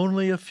there are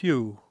only a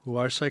few who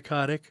are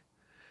psychotic,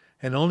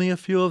 and only a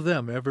few of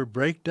them ever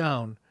break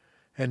down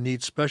and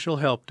need special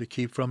help to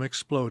keep from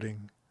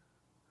exploding.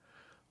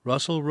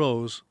 Russell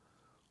Rose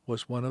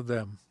was one of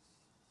them.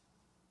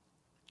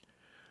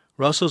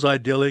 Russell's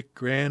idyllic,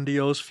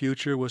 grandiose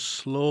future was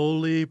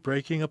slowly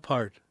breaking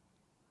apart.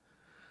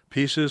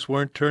 Pieces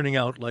weren't turning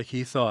out like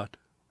he thought.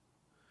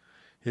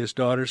 His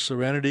daughter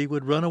Serenity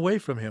would run away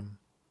from him.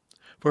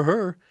 For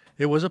her,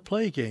 it was a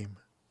play game.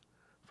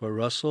 For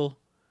Russell,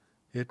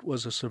 it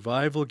was a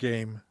survival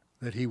game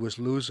that he was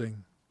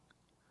losing.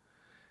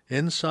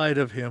 Inside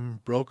of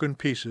him, broken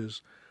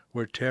pieces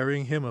were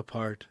tearing him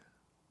apart.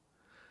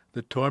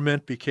 The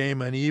torment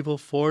became an evil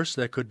force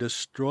that could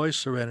destroy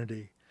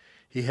Serenity.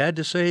 He had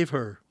to save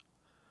her.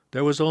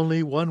 There was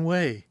only one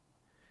way.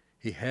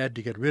 He had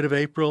to get rid of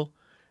April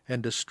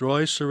and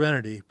destroy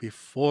Serenity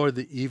before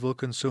the evil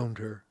consumed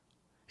her.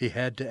 He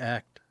had to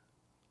act.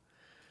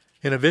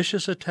 In a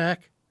vicious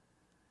attack,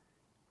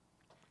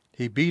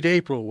 he beat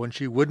April when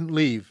she wouldn't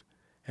leave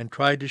and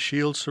tried to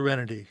shield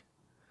Serenity.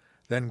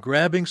 Then,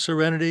 grabbing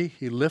Serenity,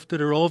 he lifted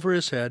her over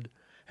his head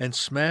and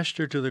smashed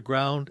her to the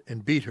ground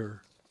and beat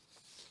her.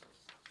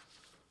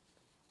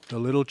 The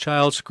little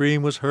child's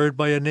scream was heard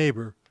by a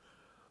neighbor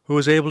who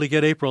was able to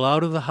get April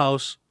out of the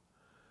house,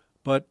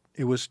 but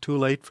it was too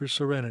late for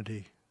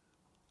Serenity.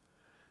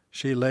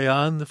 She lay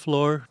on the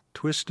floor,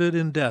 twisted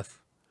in death.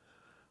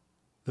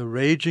 The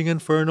raging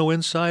inferno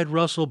inside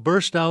Russell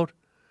burst out,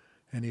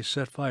 and he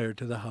set fire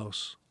to the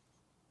house.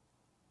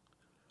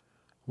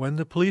 When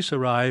the police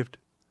arrived,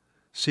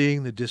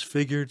 seeing the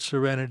disfigured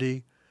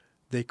Serenity,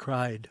 they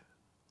cried.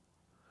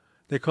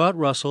 They caught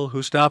Russell,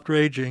 who stopped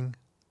raging,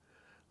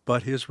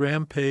 but his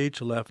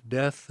rampage left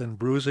death and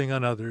bruising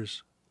on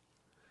others.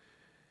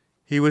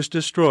 He was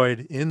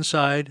destroyed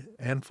inside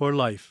and for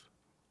life.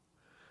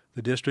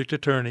 The district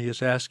attorney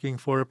is asking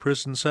for a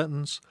prison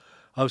sentence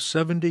of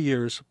 70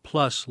 years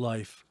plus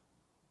life.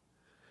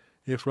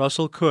 If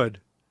Russell could,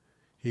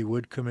 he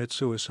would commit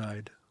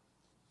suicide.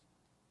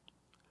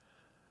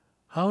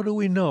 How do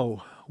we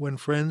know when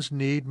friends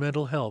need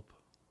mental help?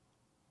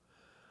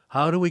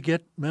 How do we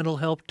get mental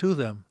help to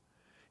them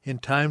in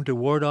time to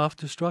ward off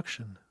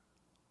destruction?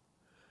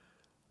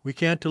 We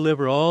can't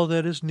deliver all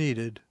that is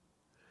needed,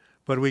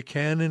 but we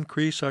can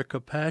increase our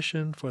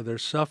compassion for their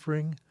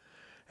suffering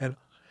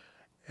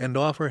and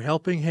offer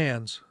helping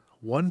hands,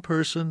 one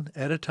person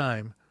at a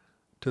time,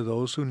 to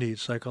those who need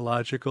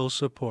psychological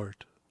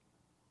support.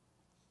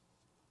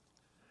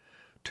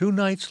 2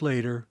 nights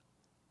later,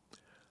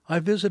 I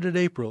visited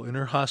April in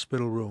her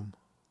hospital room.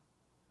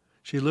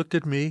 She looked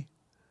at me,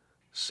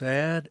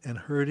 sad and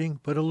hurting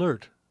but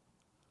alert.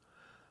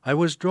 I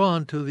was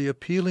drawn to the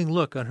appealing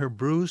look on her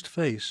bruised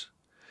face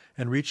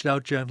and reached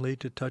out gently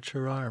to touch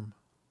her arm.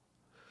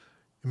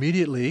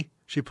 Immediately,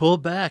 she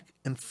pulled back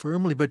and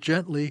firmly but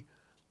gently,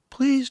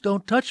 "Please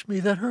don't touch me,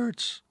 that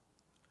hurts."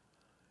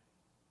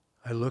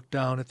 I looked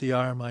down at the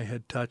arm I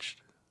had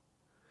touched.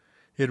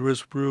 It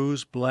was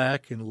bruised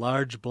black in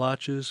large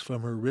blotches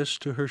from her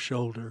wrist to her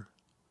shoulder.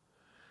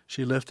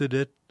 She lifted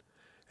it,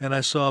 and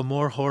I saw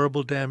more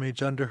horrible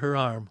damage under her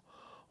arm,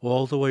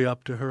 all the way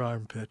up to her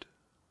armpit.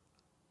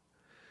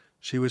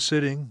 She was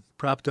sitting,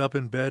 propped up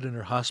in bed in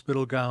her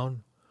hospital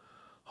gown,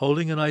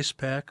 holding an ice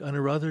pack on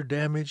her other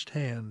damaged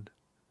hand,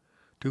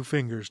 2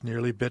 fingers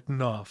nearly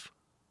bitten off.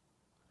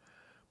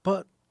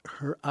 But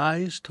her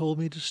eyes told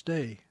me to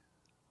stay.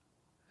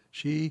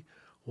 She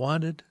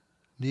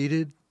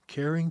needed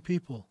caring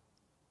people.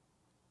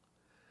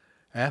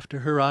 After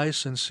her eyes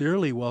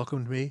sincerely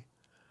welcomed me,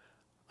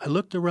 I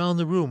looked around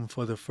the room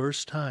for the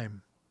first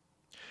time.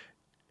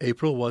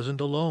 April wasn't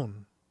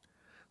alone.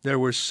 There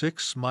were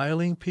 6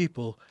 smiling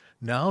people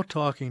now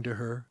talking to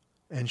her,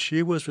 and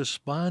she was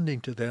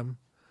responding to them,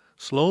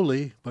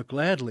 slowly but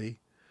gladly,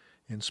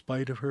 in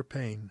spite of her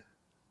pain.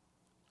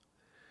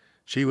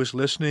 She was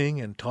listening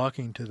and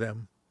talking to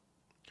them.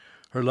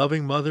 Her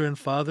loving mother and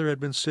father had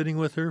been sitting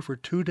with her for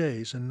 2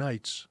 days and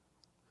nights.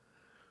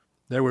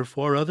 There were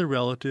 4 other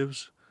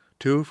relatives,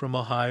 2 from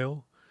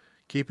Ohio,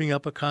 keeping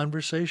up a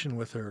conversation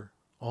with her,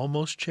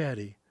 almost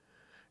chatty,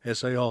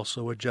 as they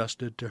also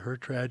adjusted to her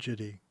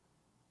tragedy.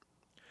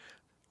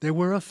 They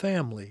were a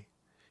family,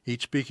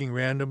 each speaking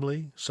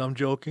randomly, some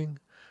joking,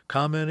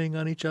 commenting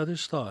on each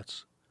other's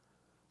thoughts,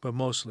 but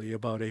mostly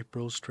about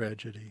April's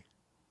tragedy.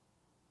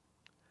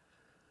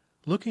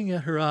 Looking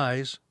at her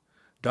eyes,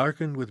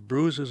 darkened with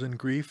bruises and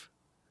grief,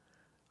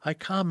 I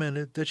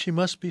commented that she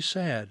must be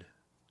sad,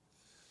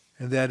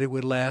 and that it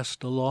would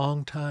last a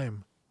long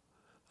time,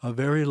 a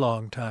very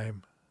long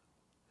time.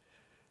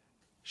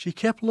 She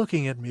kept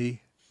looking at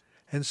me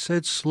and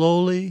said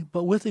slowly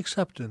but with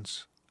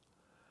acceptance,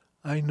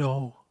 "I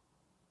know."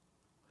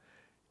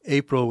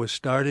 April was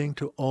starting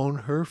to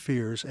own her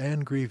fears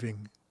and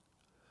grieving.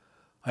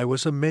 I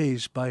was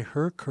amazed by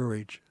her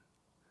courage.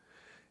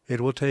 It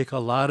will take a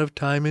lot of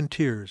time and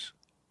tears,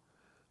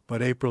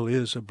 but April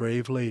is a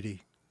brave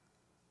lady.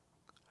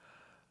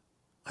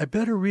 I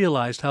better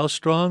realized how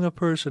strong a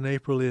person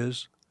April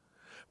is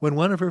when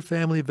one of her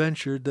family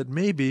ventured that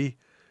maybe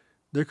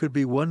there could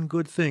be one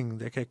good thing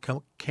that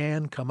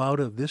can come out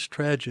of this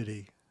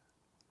tragedy.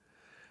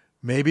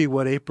 Maybe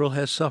what April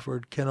has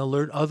suffered can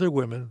alert other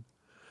women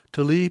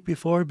to leave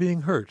before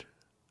being hurt.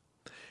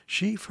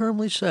 She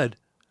firmly said,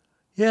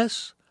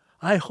 "Yes,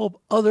 I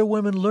hope other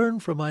women learn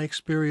from my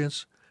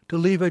experience to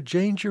leave a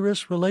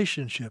dangerous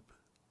relationship."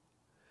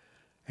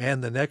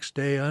 And the next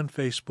day on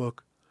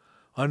Facebook,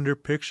 Under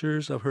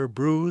pictures of her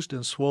bruised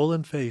and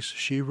swollen face,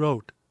 she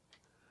wrote,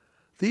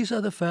 "These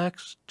are the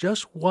facts.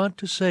 Just want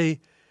to say,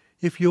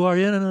 if you are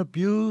in an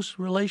abused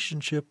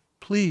relationship,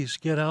 please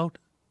get out."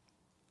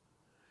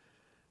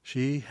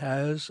 She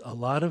has a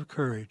lot of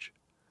courage,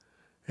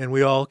 and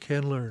we all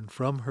can learn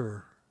from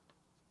her.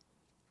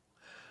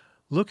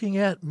 Looking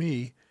at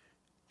me,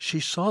 she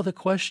saw the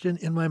question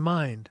in my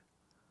mind,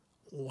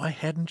 why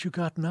hadn't you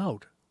gotten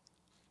out?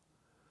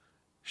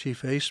 She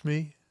faced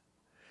me,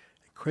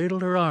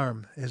 cradled her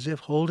arm as if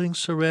holding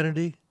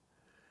Serenity,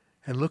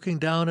 and looking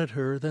down at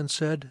her, then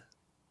said,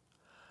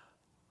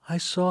 "I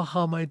saw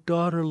how my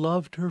daughter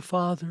loved her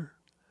father,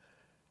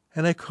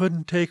 and I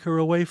couldn't take her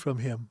away from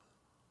him."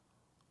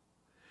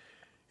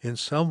 In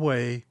some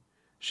way,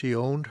 she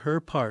owned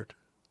her part,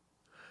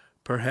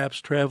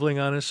 perhaps traveling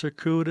on a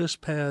circuitous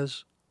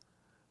path,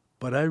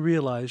 but I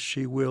realize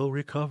she will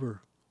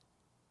recover.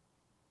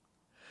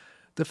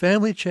 The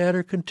family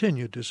chatter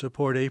continued to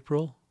support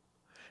April,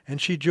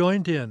 and she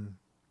joined in,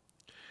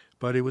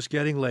 but it was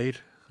getting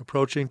late,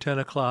 approaching 10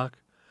 o'clock,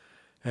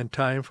 and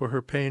time for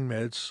her pain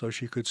meds so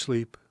she could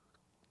sleep.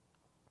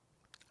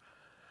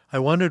 I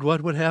wondered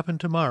what would happen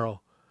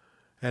tomorrow,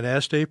 and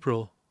asked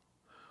April,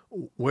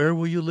 "Where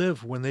will you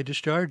live when they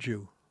discharge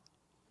you?"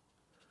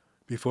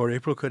 Before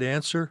April could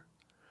answer,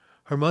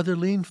 her mother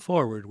leaned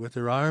forward with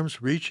her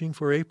arms reaching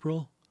for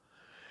April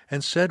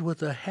and said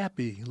with a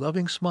happy,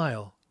 loving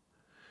smile,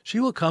 "She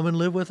will come and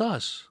live with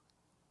us."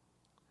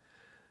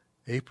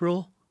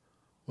 April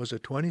was a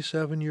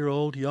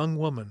 27-year-old young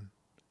woman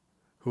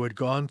who had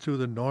gone through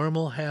the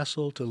normal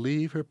hassle to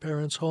leave her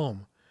parents'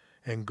 home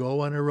and go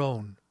on her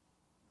own.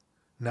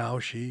 Now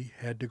she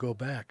had to go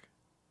back.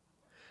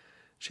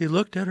 She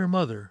looked at her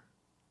mother,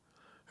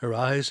 her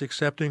eyes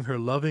accepting her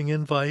loving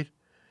invite,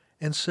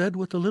 and said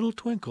with a little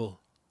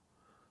twinkle,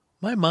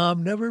 "My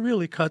mom never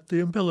really cut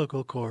the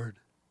umbilical cord."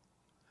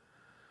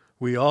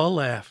 We all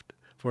laughed,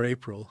 for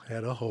April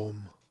had a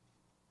home.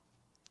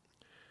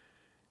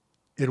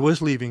 It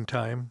was leaving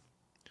time,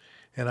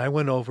 and I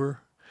went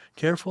over,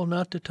 careful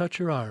not to touch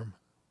her arm,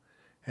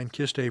 and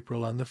kissed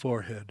April on the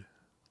forehead.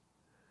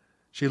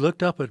 She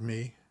looked up at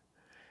me,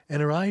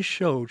 and her eyes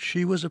showed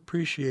she was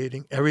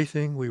appreciating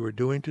everything we were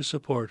doing to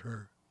support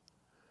her.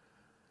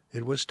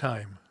 It was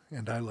time,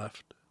 and I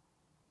left.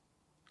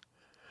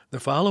 The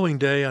following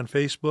day on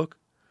Facebook,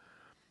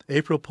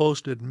 April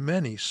posted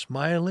many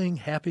smiling,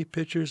 happy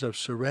pictures of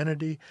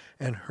Serenity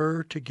and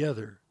her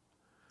together.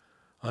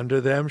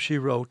 Under them she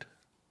wrote,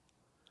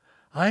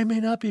 "I may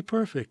not be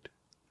perfect,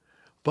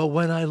 but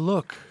when I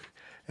look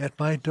at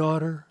my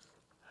daughter,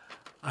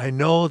 I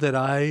know that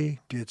I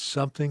did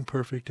something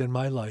perfect in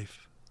my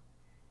life."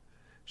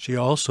 She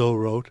also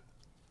wrote,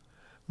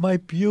 "My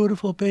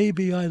beautiful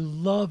baby, I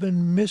love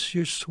and miss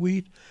your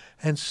sweet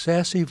and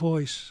sassy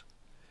voice,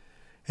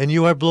 and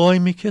you are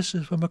blowing me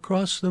kisses from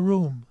across the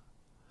room.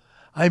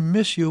 I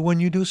miss you when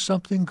you do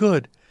something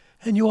good,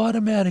 and you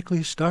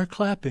automatically start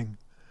clapping,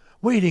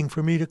 waiting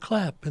for me to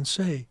clap and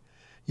say,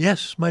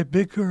 'Yes, my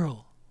big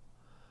girl.'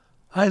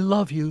 I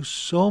love you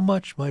so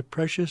much, my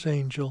precious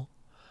angel.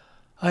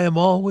 I am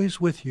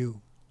always with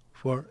you.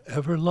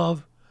 Forever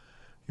love,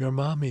 your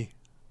mommy.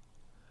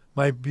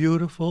 My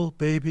beautiful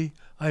baby,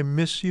 I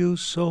miss you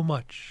so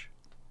much."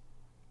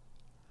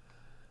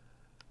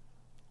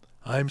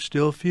 I'm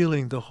still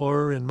feeling the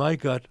horror in my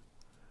gut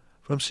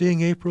from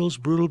seeing April's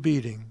brutal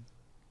beating.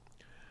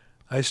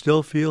 I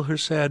still feel her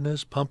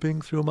sadness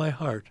pumping through my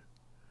heart,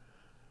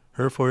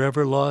 her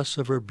forever loss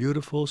of her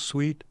beautiful,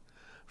 sweet,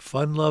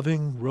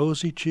 fun-loving,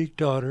 rosy-cheeked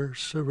daughter,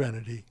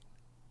 Serenity.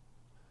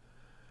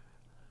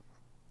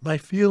 My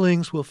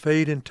feelings will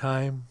fade in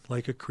time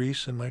like a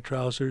crease in my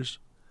trousers,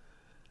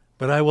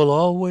 but I will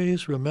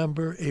always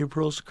remember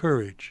April's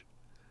courage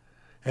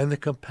and the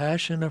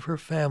compassion of her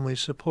family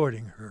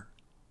supporting her.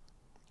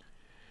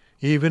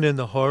 Even in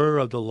the horror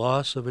of the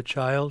loss of a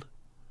child,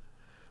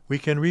 we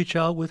can reach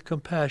out with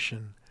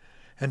compassion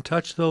and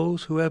touch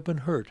those who have been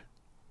hurt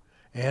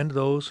and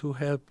those who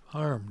have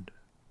harmed.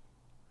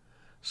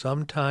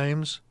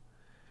 Sometimes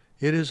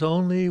it is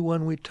only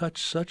when we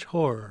touch such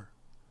horror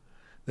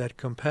that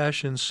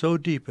compassion so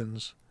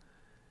deepens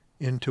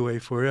into a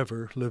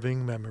forever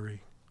living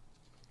memory.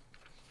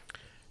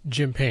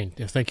 Jim Payne,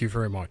 thank you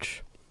very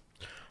much.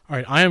 All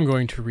right, I am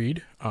going to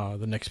read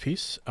the next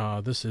piece.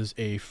 This is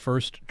a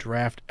first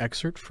draft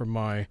excerpt from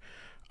my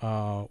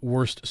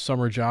Worst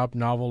Summer Job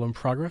novel in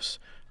progress.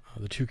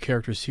 The two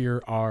characters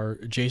here are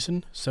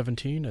Jason,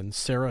 17, and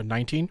Sarah,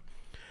 19.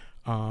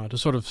 To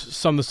sort of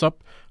sum this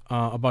up,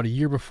 about a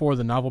year before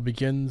the novel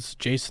begins,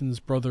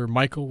 Jason's brother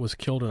Michael was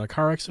killed in a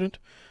car accident.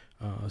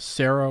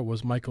 Sarah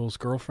was Michael's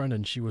girlfriend,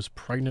 and she was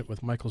pregnant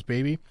with Michael's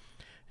baby.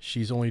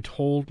 She's only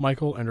told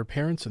Michael and her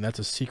parents, and that's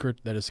a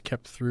secret that is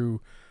kept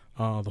through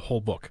the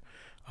whole book.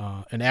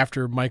 And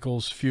after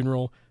Michael's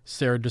funeral,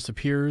 Sarah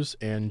disappears,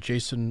 and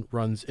Jason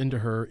runs into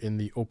her in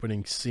the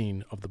opening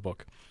scene of the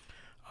book.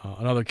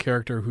 Another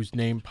character whose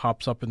name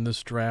pops up in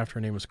this draft,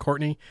 her name is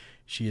Courtney.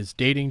 She is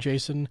dating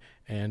Jason,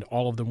 and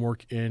all of them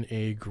work in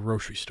a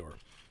grocery store.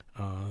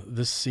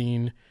 This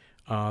scene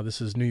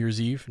This is New Year's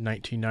Eve,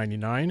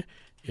 1999.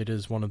 It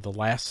is one of the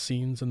last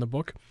scenes in the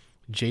book.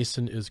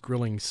 Jason is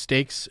grilling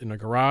steaks in a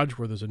garage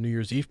where there's a New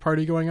Year's Eve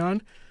party going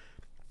on.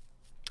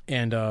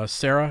 And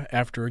Sarah,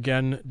 after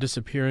again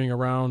disappearing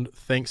around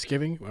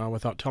Thanksgiving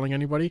without telling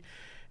anybody,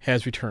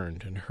 has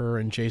returned. And her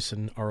and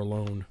Jason are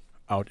alone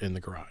out in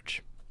the garage.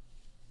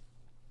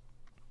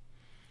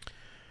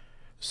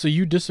 So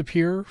you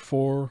disappear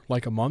for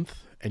like a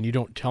month and you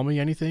don't tell me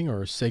anything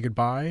or say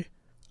goodbye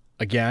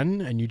again,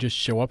 and you just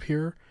show up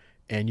here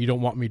and you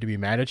don't want me to be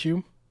mad at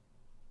you?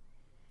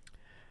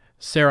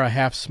 Sarah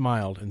half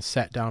smiled and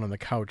sat down on the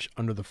couch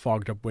under the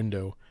fogged-up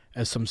window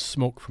as some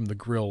smoke from the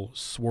grill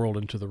swirled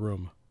into the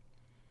room.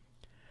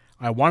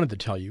 I wanted to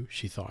tell you,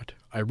 she thought.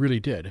 I really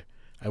did.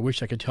 I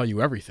wish I could tell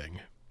you everything.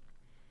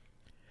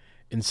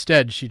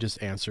 Instead, she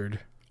just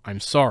answered,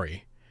 I'm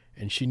sorry,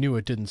 and she knew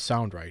it didn't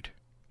sound right.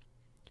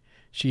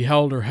 She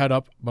held her head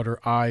up, but her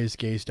eyes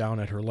gazed down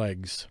at her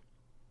legs.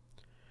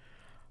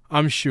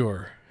 I'm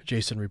sure,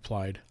 Jason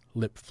replied,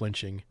 lip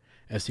flinching,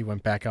 as he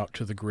went back out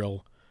to the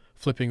grill,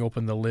 flipping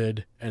open the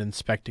lid and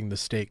inspecting the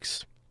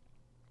steaks.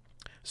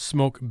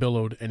 Smoke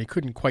billowed, and he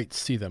couldn't quite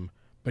see them,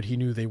 but he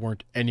knew they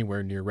weren't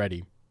anywhere near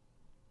ready.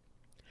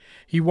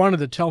 He wanted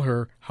to tell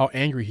her how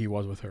angry he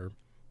was with her,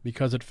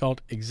 because it felt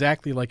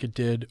exactly like it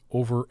did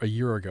over a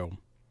year ago.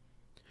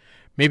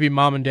 Maybe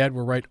Mom and Dad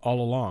were right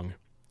all along.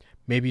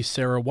 Maybe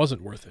Sarah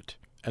wasn't worth it,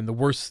 and the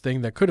worst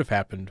thing that could have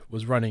happened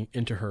was running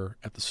into her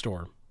at the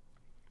store.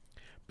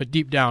 But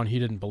deep down, he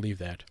didn't believe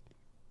that.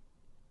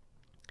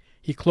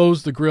 He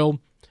closed the grill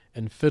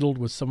and fiddled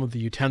with some of the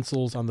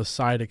utensils on the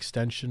side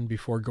extension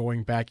before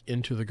going back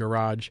into the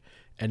garage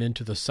and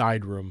into the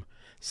side room,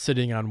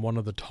 sitting on one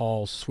of the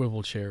tall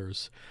swivel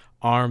chairs,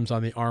 arms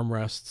on the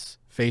armrests,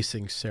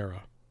 facing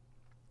Sarah.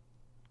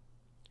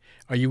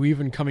 Are you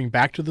even coming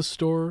back to the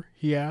store?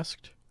 He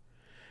asked.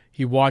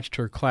 He watched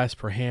her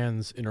clasp her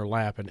hands in her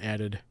lap and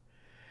added,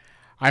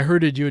 I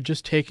heard you had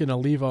just taken a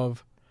leave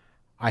of...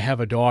 I have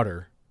a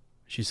daughter,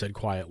 she said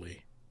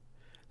quietly.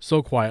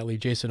 So quietly,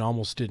 Jason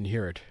almost didn't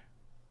hear it.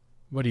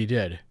 But he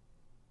did.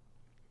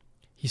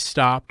 He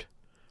stopped,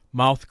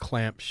 mouth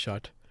clamped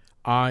shut,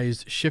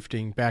 eyes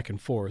shifting back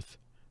and forth,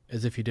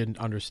 as if he didn't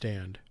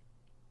understand.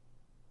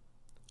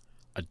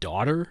 A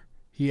daughter?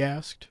 He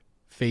asked,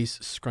 face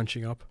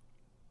scrunching up.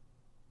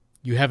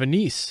 You have a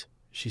niece,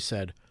 she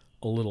said,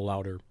 a little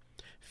louder,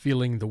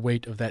 feeling the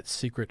weight of that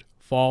secret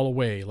fall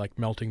away like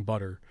melting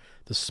butter,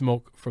 the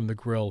smoke from the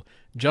grill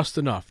just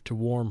enough to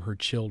warm her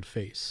chilled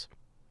face.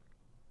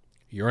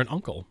 You're an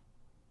uncle.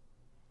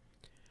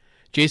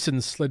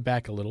 Jason slid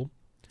back a little,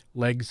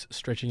 legs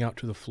stretching out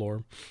to the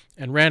floor,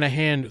 and ran a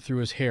hand through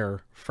his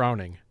hair,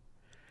 frowning.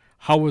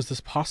 How was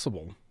this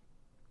possible?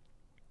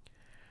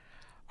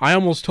 I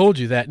almost told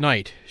you that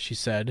night, she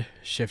said,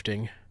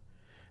 shifting.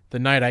 The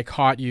night I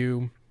caught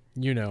you,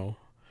 you know.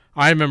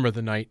 I remember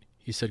the night,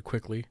 he said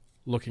quickly,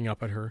 looking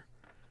up at her.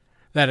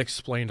 That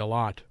explained a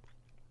lot.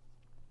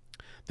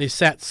 They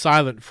sat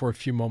silent for a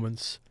few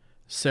moments,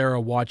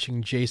 Sarah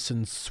watching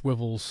Jason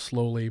swivel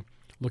slowly,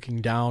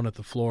 looking down at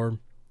the floor.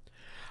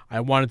 I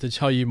wanted to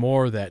tell you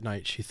more that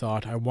night, she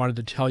thought. I wanted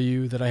to tell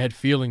you that I had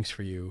feelings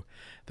for you,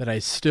 that I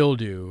still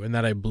do, and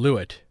that I blew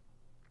it.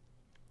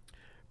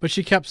 But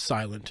she kept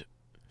silent,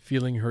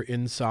 feeling her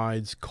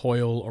insides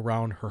coil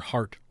around her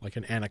heart like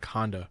an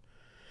anaconda.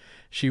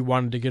 She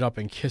wanted to get up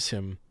and kiss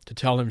him, to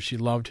tell him she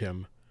loved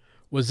him,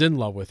 was in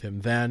love with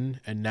him then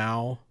and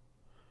now.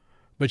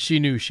 But she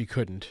knew she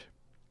couldn't.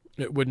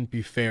 It wouldn't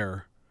be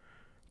fair.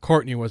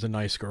 Courtney was a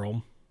nice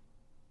girl.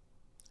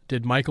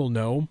 Did Michael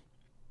know?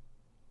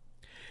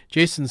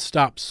 Jason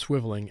stopped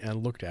swiveling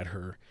and looked at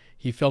her.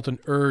 He felt an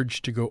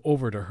urge to go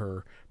over to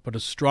her, but a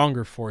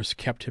stronger force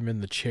kept him in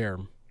the chair.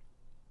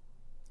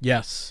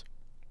 Yes.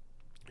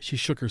 She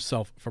shook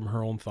herself from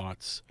her own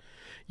thoughts.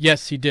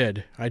 Yes, he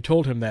did. I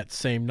told him that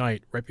same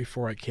night, right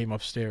before I came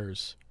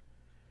upstairs.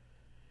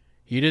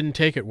 He didn't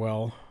take it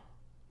well.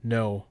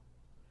 No.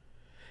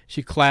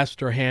 She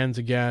clasped her hands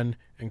again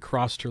and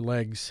crossed her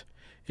legs.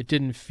 It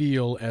didn't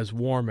feel as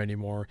warm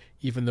anymore,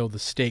 even though the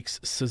steaks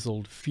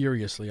sizzled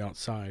furiously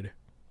outside.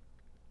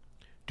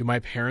 Do my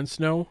parents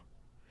know?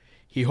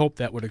 He hoped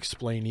that would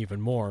explain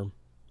even more.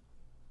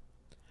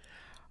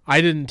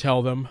 I didn't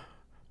tell them.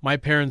 My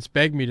parents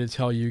begged me to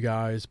tell you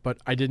guys, but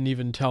I didn't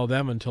even tell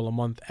them until a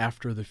month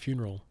after the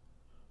funeral.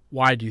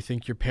 Why, do you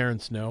think your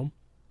parents know?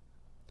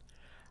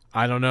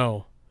 I don't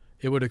know.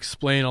 It would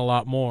explain a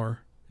lot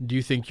more. Do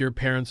you think your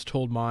parents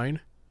told mine?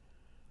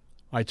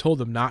 I told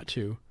them not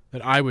to,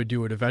 that I would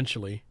do it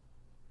eventually.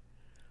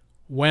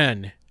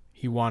 When?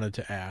 He wanted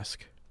to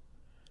ask.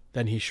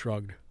 Then he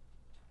shrugged.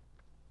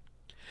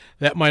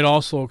 That might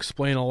also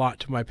explain a lot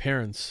to my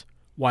parents,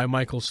 why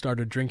Michael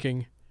started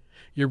drinking.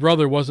 Your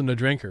brother wasn't a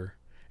drinker,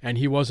 and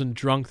he wasn't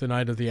drunk the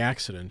night of the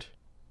accident.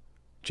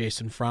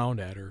 Jason frowned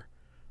at her.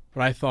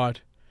 But I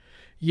thought,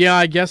 yeah,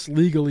 I guess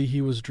legally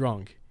he was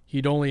drunk.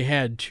 He'd only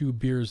had 2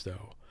 beers,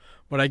 though.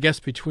 But I guess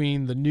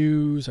between the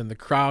news and the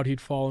crowd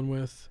he'd fallen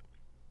with,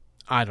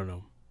 I don't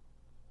know.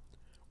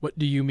 What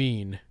do you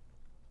mean?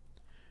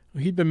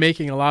 He'd been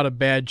making a lot of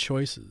bad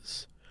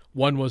choices.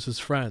 One was his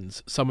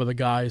friends, some of the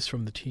guys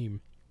from the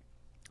team.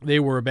 They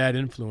were a bad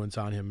influence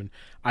on him, and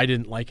I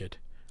didn't like it.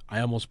 I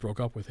almost broke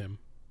up with him.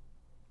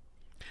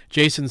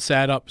 Jason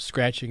sat up,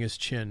 scratching his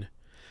chin.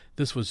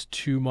 This was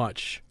too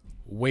much.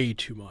 Way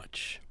too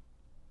much.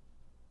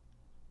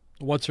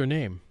 What's her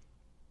name?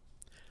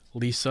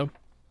 Lisa.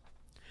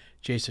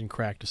 Jason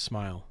cracked a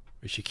smile.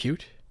 Is she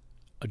cute?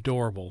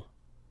 Adorable.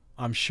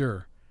 I'm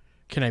sure.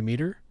 Can I meet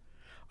her?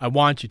 I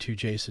want you to,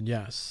 Jason,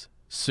 yes.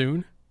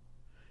 Soon?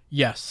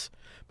 Yes,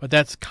 but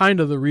that's kind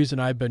of the reason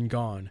I've been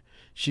gone.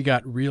 She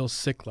got real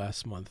sick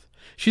last month.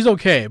 She's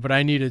okay, but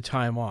I needed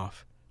time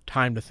off.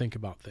 Time to think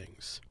about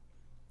things.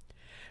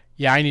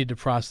 Yeah, I need to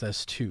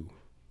process too.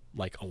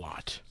 Like a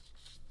lot.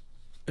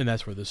 And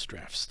that's where this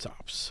draft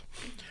stops.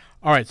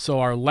 All right, so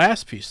our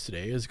last piece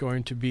today is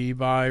going to be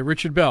by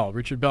Richard Bell.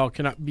 Richard Bell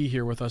cannot be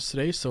here with us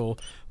today, so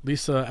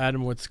Lisa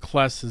Adamowicz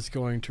Kless is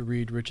going to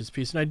read Rich's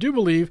piece. And I do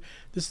believe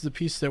this is a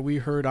piece that we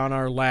heard on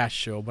our last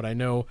show, but I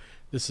know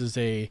this is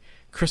a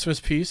Christmas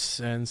piece,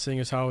 and seeing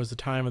as how is the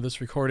time of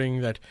this recording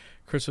that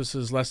Christmas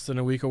is less than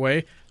a week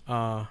away,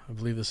 I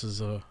believe this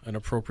is an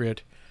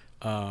appropriate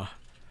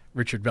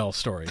Richard Bell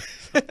story.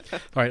 All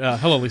right.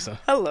 Hello, Lisa.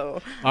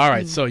 Hello. All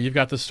right. So you've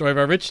got the story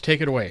by Rich.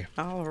 Take it away.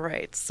 All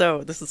right.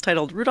 So this is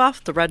titled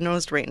Rudolph the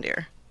Red-Nosed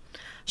Reindeer.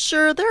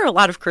 Sure, there are a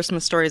lot of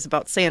Christmas stories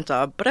about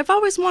Santa, but I've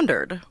always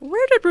wondered,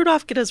 where did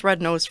Rudolph get his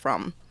red nose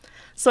from?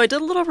 So I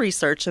did a little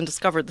research and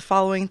discovered the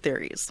following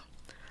theories.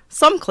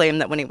 Some claim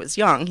that when he was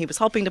young, he was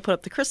helping to put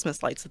up the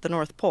Christmas lights at the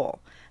North Pole,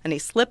 and he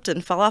slipped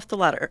and fell off the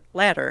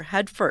ladder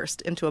head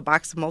first into a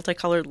box of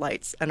multicolored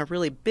lights, and a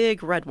really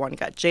big red one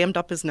got jammed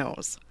up his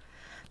nose.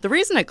 The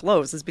reason it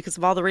glows is because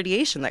of all the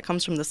radiation that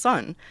comes from the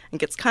sun and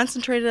gets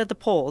concentrated at the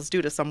poles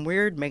due to some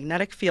weird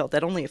magnetic field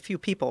that only a few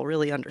people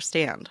really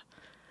understand.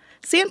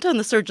 Santa and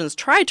the surgeons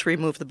tried to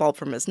remove the bulb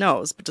from his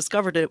nose, but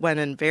discovered it went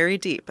in very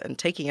deep, and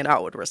taking it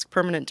out would risk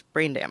permanent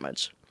brain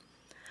damage.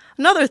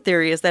 Another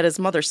theory is that his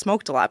mother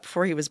smoked a lot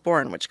before he was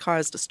born, which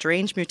caused a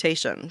strange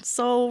mutation.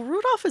 So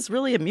Rudolph is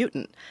really a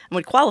mutant and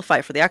would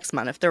qualify for the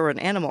X-Men if there were an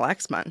animal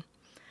X-Men.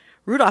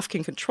 Rudolph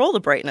can control the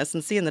brightness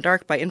and see in the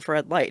dark by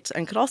infrared light,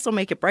 and could also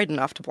make it bright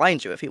enough to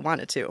blind you if he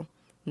wanted to.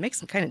 It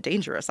makes him kind of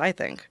dangerous, I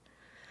think.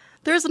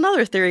 There's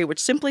another theory which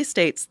simply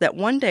states that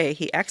one day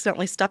he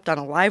accidentally stepped on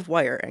a live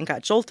wire and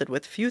got jolted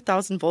with a few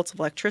thousand volts of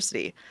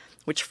electricity,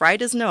 which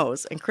fried his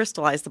nose and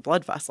crystallized the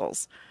blood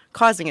vessels,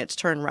 causing it to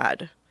turn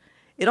red.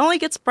 It only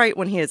gets bright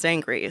when he is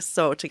angry,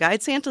 so to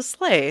guide Santa's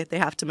sleigh, they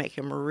have to make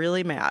him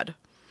really mad.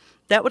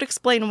 That would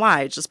explain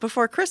why, just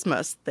before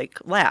Christmas, they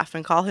laugh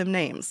and call him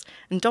names,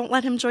 and don't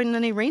let him join in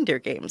any reindeer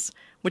games,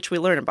 which we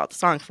learn about the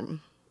song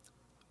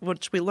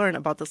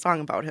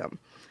about him.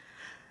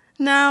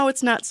 Now,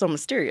 it's not so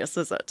mysterious,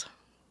 is it?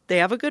 They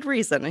have a good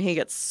reason, and he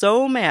gets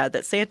so mad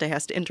that Santa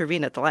has to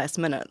intervene at the last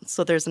minute,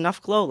 so there's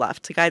enough glow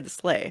left to guide the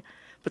sleigh,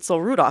 but so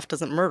Rudolph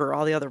doesn't murder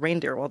all the other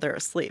reindeer while they're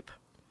asleep.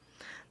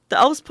 The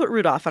elves put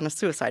Rudolph on a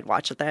suicide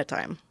watch at that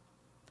time.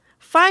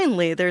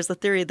 Finally, there's a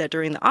theory that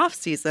during the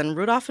off-season,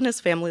 Rudolph and his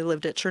family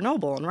lived at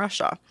Chernobyl in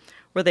Russia,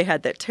 where they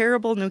had that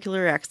terrible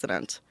nuclear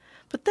accident.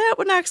 But that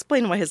would not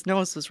explain why his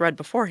nose was red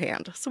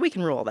beforehand, so we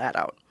can rule that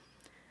out.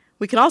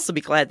 We can also be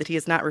glad that he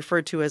is not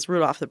referred to as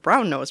Rudolph the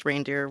Brown-Nosed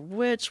Reindeer,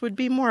 which would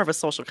be more of a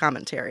social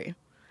commentary.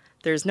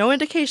 There's no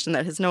indication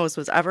that his nose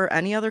was ever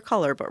any other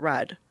color but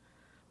red.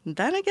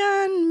 Then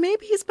again,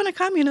 maybe he's been a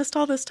communist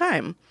all this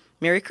time.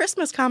 Merry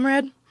Christmas,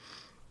 comrade!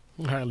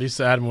 All right,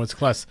 Lisa Adamowicz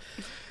Kless.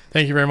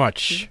 Thank you very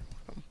much.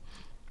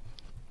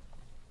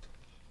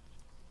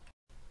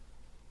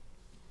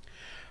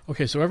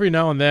 Okay, so every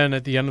now and then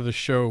at the end of the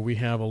show, we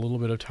have a little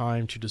bit of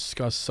time to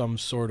discuss some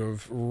sort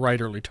of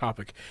writerly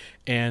topic.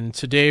 And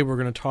today we're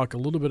going to talk a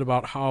little bit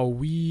about how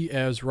we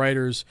as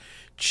writers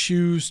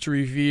choose to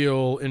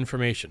reveal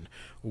information,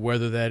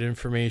 whether that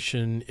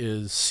information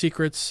is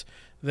secrets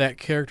that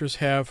characters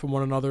have from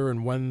one another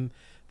and when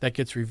that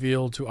gets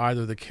revealed to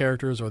either the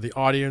characters or the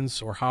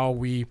audience, or how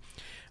we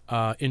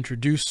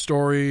introduce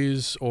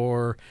stories,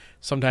 or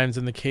sometimes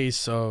in the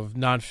case of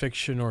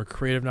nonfiction or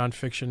creative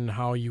nonfiction,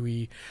 how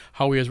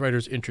we as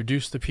writers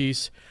introduce the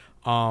piece,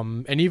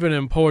 and even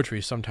in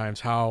poetry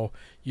sometimes how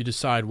you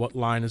decide what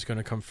line is going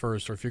to come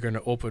first, or if you're going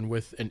to open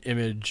with an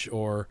image,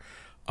 or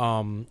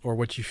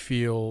what you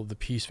feel the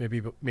piece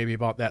maybe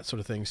about, that sort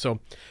of thing. So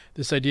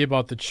this idea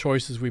about the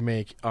choices we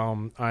make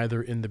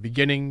either in the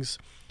beginnings,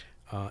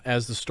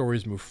 as the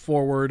stories move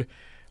forward,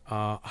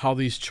 how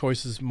these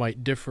choices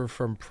might differ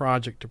from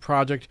project to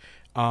project.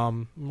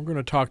 We're going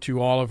to talk to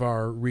all of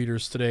our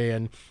readers today,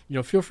 and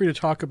feel free to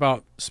talk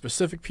about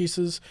specific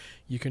pieces.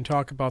 You can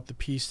talk about the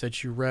piece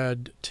that you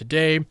read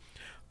today,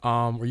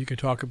 or you can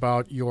talk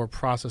about your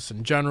process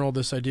in general,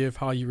 this idea of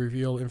how you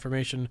reveal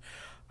information.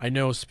 I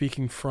know,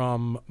 speaking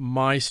from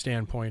my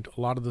standpoint, a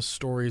lot of the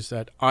stories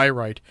that I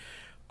write,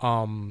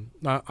 I'm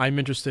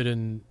interested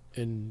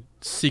in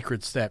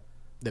secrets that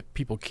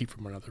people keep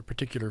from one another,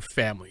 particular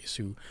families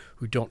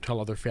who don't tell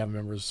other family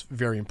members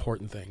very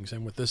important things.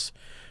 And with this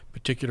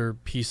particular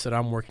piece that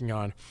I'm working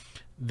on,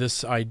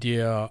 this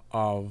idea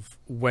of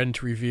when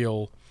to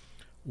reveal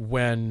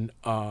when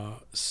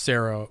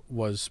Sarah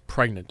was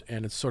pregnant,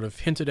 and it's sort of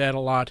hinted at a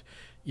lot,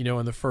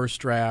 in the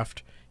first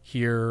draft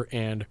here,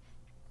 and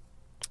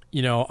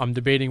I'm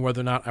debating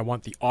whether or not I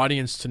want the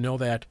audience to know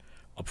that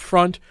up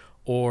front,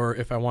 or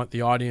if I want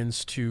the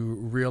audience to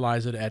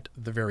realize it at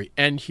the very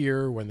end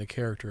here when the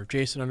character of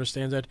Jason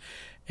understands it.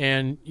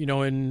 And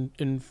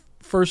in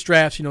first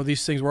drafts,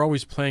 these things, we're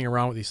always playing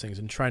around with these things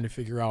and trying to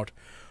figure out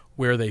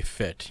where they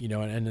fit,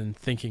 and then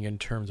thinking in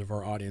terms of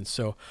our audience.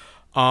 So,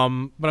 but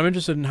I'm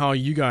interested in how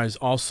you guys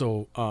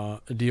also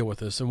deal with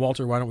this. And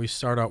Walter, why don't we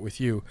start out with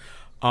you?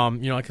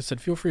 Like I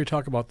said, feel free to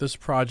talk about this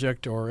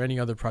project or any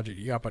other project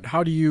you got. But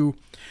how do you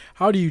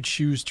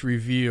choose to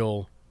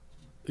reveal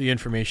the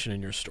information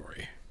in your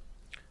story?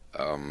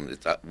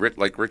 It's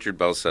like Richard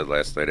Bell said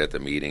last night at the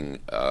meeting.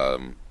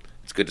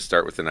 It's good to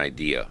start with an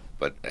idea,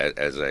 but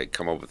as I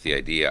come up with the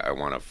idea, I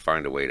want to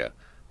find a way to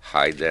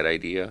hide that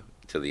idea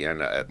to the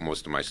end.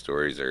 Most of my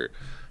stories are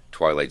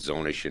Twilight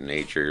Zone-ish in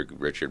nature,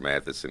 Richard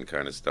Matheson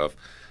kind of stuff.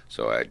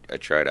 So I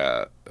try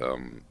to,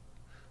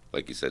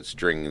 like you said,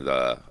 string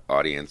the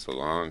audience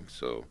along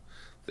so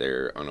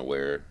they're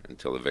unaware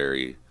until the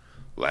very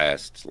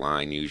last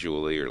line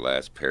usually, or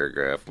last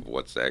paragraph of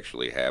what's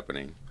actually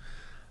happening.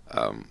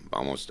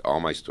 Almost all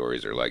my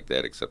stories are like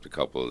that, except a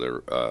couple of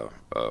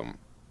the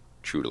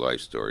true-to-life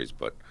stories,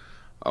 but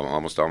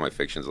almost all my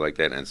fiction's like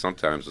that. And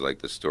sometimes, like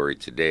the story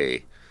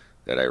today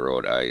that I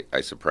wrote,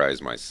 I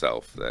surprised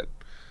myself that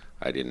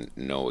I didn't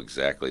know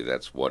exactly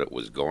that's what it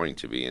was going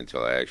to be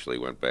until I actually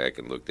went back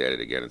and looked at it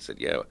again and said,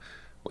 yeah,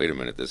 wait a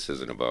minute, this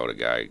isn't about a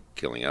guy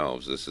killing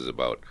elves. This is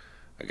about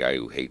a guy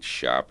who hates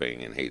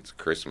shopping and hates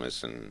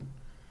Christmas,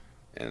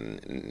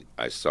 and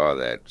I saw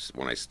that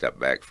when I stepped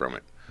back from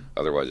it.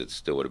 Otherwise, it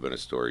still would have been a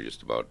story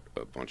just about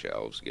a bunch of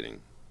elves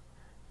getting...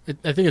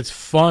 I think it's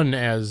fun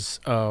as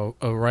a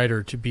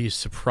writer to be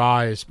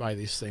surprised by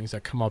these things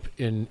that come up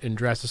in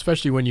drafts,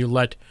 especially when you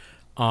let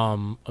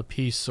a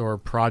piece or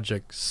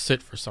project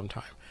sit for some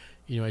time.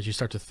 As you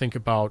start to think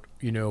about,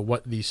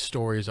 what these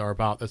stories are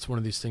about. That's one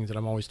of these things that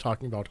I'm always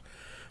talking about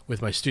with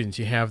my students.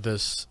 You have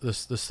this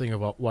thing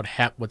about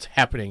what's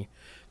happening,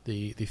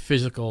 the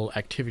physical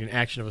activity and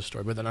action of a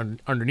story, but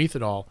then underneath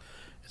it all,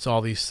 it's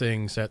all these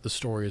things that the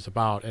story is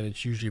about, and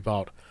it's usually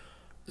about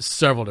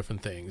several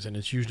different things, and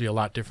it's usually a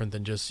lot different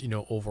than just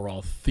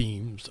overall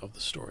themes of the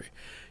story.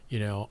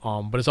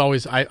 But it's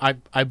always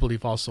I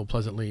believe also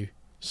pleasantly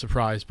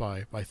surprised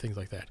by things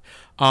like that.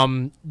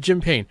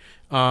 Jim Payne,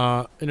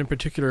 and in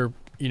particular,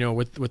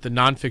 with the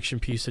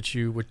nonfiction piece that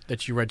you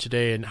read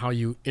today and how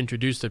you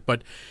introduced it.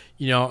 But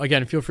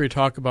again, feel free to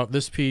talk about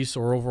this piece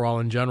or overall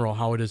in general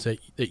how it is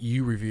that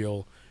you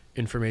reveal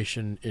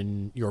information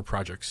in your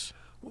projects.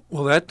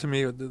 Well, that to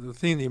me, the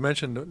theme that you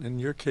mentioned in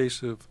your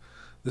case of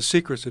the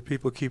secrets that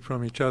people keep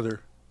from each other.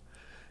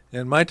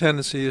 And my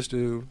tendency is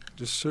to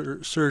just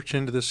search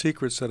into the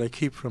secrets that I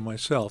keep from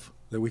myself,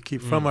 that we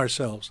keep from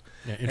ourselves.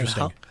 Yeah,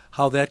 interesting. And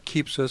how that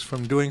keeps us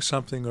from doing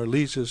something or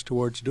leads us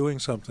towards doing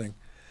something.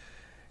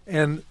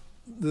 And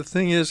the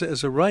thing is,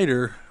 as a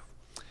writer,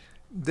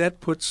 that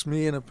puts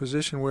me in a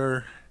position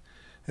where,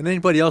 and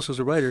anybody else who's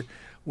a writer,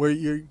 where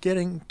you're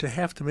getting to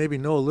have to maybe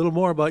know a little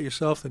more about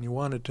yourself than you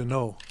wanted to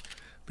know.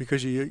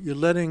 Because you're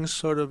letting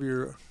sort of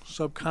your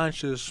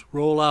subconscious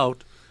roll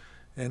out,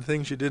 and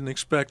things you didn't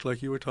expect,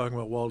 like you were talking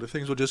about, Walter,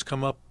 things will just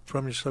come up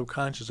from your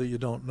subconscious that you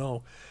don't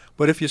know.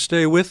 But if you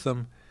stay with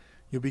them,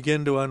 you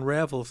begin to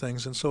unravel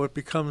things, and so it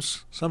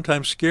becomes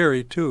sometimes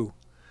scary too.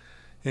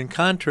 In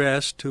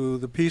contrast to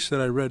the piece that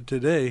I read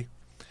today,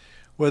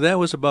 where that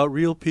was about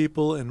real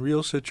people and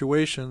real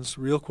situations,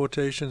 real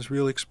quotations,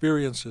 real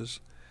experiences.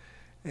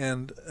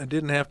 And I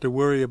didn't have to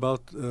worry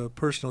about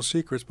personal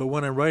secrets. But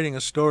when I'm writing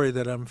a story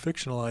that I'm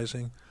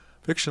fictionalizing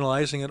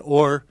it,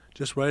 or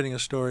just writing a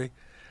story,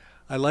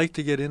 I like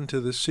to get into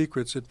the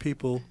secrets that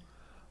people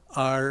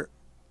are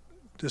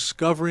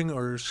discovering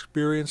or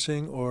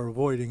experiencing or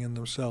avoiding in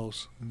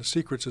themselves. And the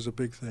secrets is a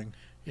big thing.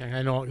 Yeah,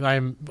 I know.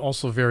 I'm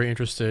also very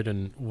interested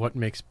in what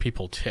makes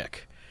people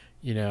tick,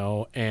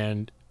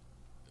 and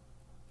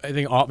I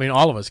think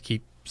all of us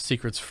keep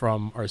secrets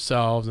from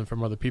ourselves and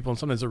from other people, and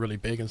sometimes they're really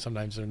big and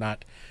sometimes they're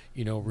not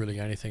really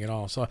anything at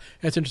all. So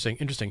that's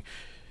interesting.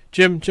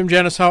 Jim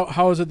Janus,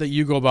 how is it that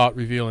you go about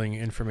revealing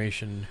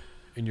information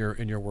in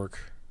your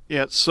work?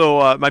 Yeah,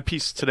 so my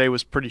piece today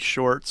was pretty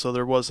short, so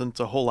there wasn't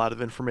a whole lot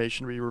of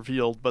information to be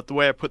revealed, but the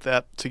way I put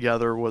that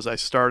together was I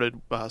started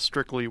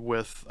strictly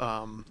with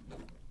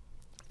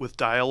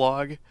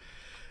dialogue.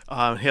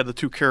 Had the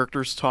two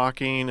characters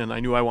talking, and I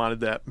knew I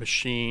wanted that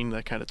machine,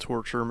 that kind of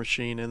torture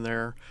machine in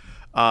there.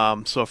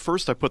 So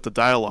first I put the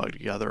dialogue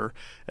together,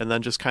 and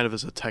then just kind of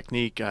as a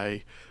technique,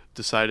 I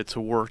decided to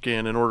work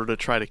in order to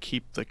try to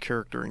keep the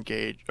character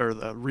engaged, or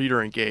the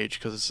reader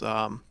engaged, because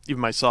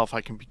even myself, I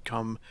can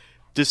become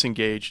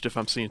disengaged if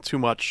I'm seeing too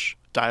much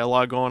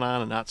dialogue going on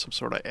and not some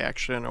sort of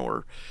action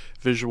or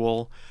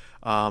visual.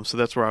 So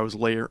that's where I was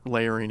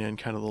layering in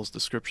kind of those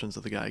descriptions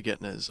of the guy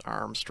getting his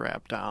arm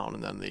strapped down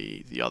and then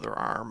the other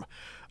arm.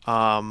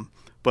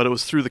 But it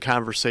was through the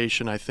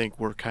conversation, I think,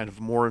 where kind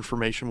of more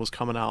information was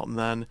coming out, and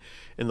then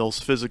in those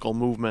physical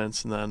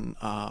movements, and then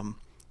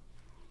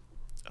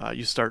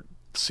you start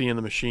seeing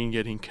the machine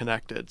getting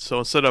connected. So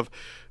instead of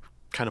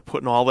kind of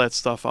putting all that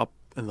stuff up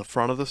in the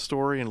front of the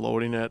story and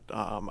loading it,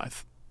 I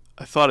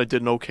thought I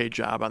did an okay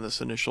job on this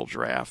initial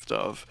draft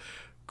of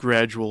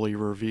gradually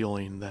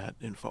revealing that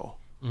info.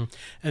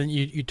 And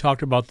you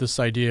talked about this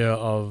idea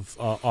of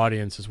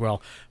audience as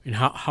well. I mean,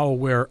 how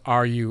aware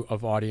are you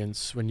of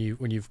audience when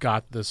you've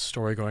got this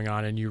story going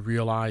on and you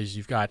realize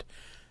you've got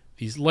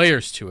these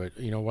layers to it?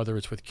 Whether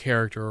it's with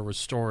character or with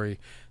story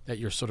that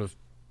you're sort of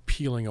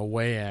peeling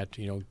away at.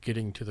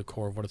 Getting to the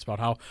core of what it's about.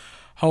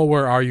 How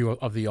aware are you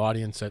of the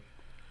audience at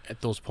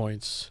those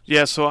points?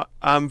 Yeah, so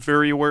I'm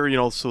very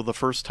aware. So the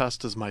first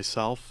test is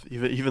myself.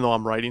 Even though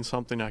I'm writing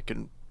something,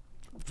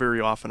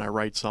 very often I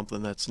write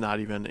something that's not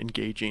even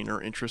engaging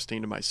or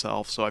interesting to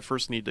myself. So I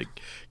first need to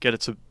get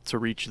it to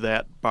reach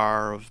that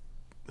bar of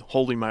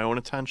holding my own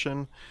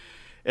attention.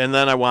 And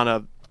then I want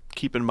to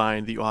keep in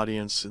mind the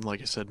audience and,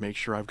 like I said, make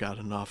sure I've got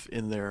enough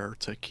in there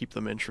to keep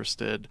them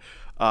interested.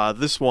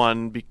 This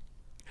one,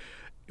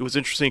 it was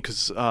interesting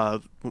because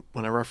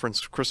when I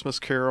referenced Christmas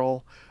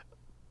Carol,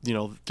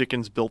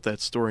 Dickens built that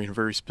story in a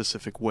very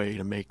specific way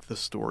to make the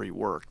story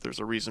work. There's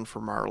a reason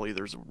for Marley.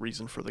 There's a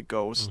reason for the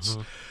ghosts.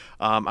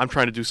 I'm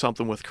trying to do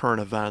something with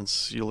current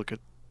events. You look at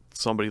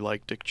somebody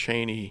like Dick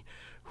Cheney,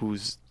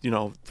 who's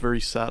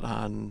very set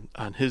on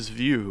his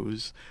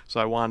views. So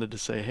I wanted to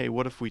say, hey,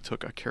 what if we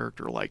took a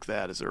character like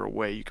that? Is there a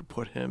way you could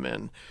put him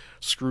in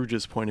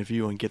Scrooge's point of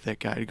view and get that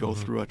guy to go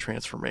through a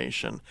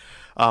transformation?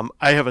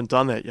 I haven't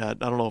done that yet.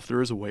 I don't know if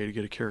there is a way to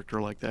get a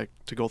character like that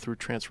to go through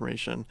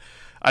transformation.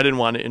 I didn't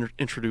want to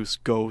introduce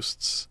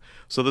ghosts,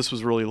 so this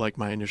was really like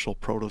my initial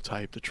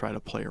prototype to try to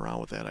play around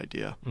with that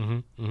idea.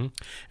 And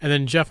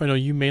then, Jeff, I know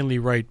you mainly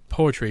write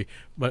poetry,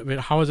 but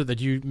how is it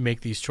that you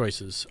make these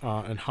choices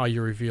and how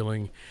you're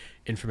revealing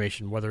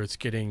information, whether it's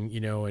getting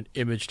an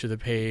image to the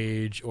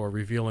page or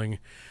revealing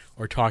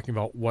or talking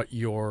about what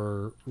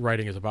your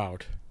writing is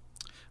about?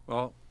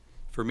 Well,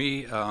 for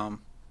me, I'm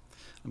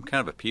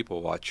kind of a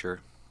people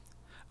watcher,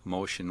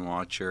 emotion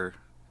watcher,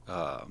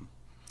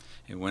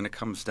 and when it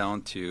comes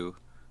down to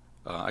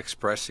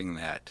expressing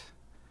that,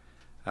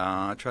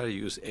 I try to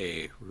use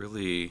a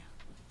really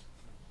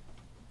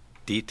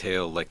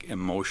detailed,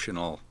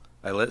 emotional,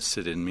 I let it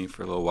sit in me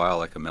for a little while,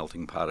 like a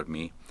melting pot of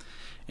me,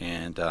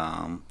 and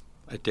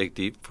I dig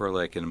deep for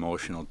an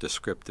emotional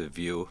descriptive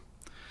view,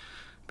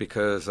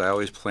 because I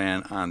always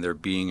plan on there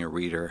being a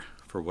reader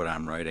for what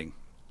I'm writing.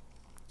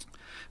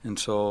 And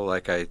so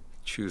I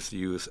choose to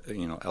use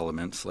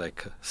elements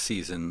like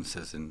seasons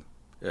as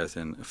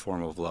in a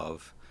form of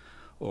love,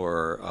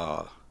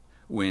 or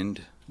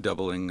wind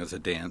doubling as a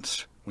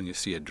dance when you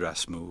see a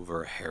dress move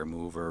or a hair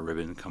move or a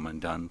ribbon come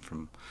undone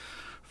from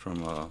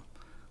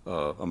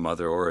a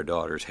mother or a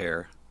daughter's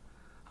hair.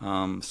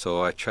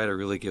 So I try to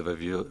really give a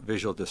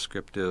visual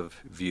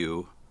descriptive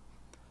view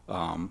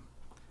and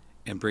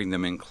bring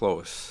them in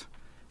close,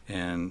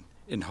 and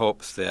in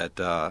hopes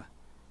that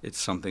it's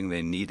something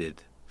they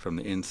needed from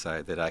the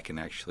inside that I can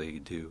actually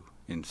do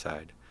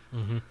inside.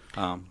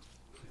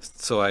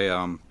 So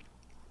I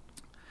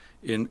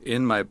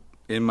in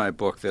my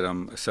book that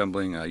I'm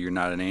assembling, You're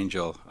Not an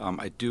Angel,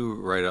 I do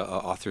write a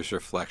author's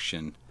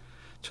reflection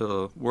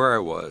to where I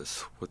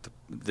was, what the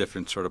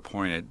different sort of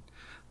pointed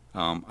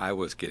I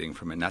was getting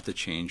from it, not to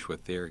change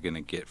what they're going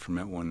to get from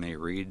it when they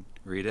read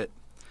it,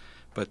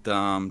 but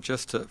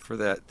just for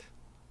that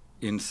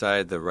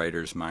inside the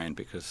writer's mind,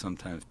 because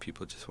sometimes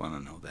people just want to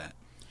know that.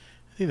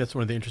 I think that's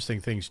one of the interesting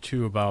things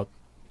too about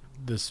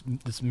this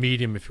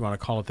medium, if you want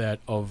to call it that,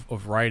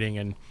 of writing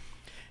and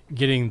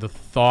getting the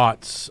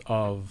thoughts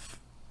of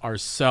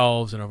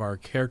ourselves and of our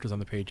characters on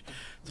the page.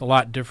 It's a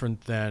lot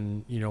different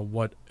than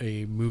what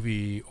a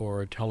movie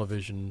or a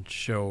television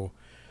show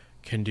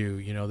can do.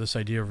 This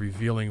idea of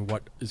revealing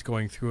what is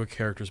going through a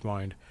character's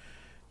mind.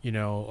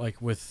 Like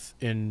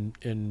in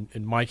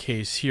my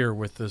case here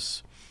with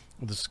this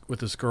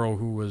girl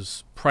who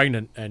was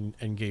pregnant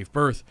and gave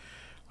birth.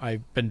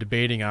 I've been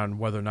debating on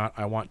whether or not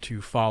I want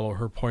to follow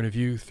her point of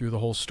view through the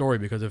whole story,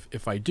 because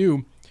if I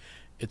do,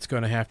 it's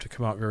going to have to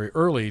come out very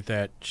early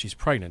that she's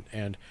pregnant.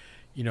 And,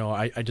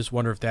 I just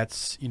wonder if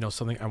that's,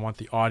 something I want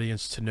the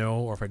audience to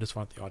know, or if I just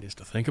want the audience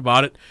to think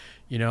about it.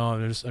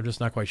 I'm just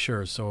not quite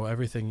sure. So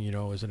everything,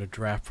 is in a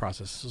draft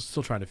process.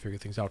 Still trying to figure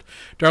things out.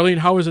 Darleen,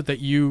 how is it that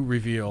you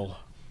reveal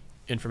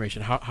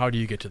information? How do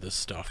you get to this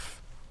stuff?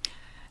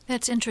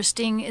 That's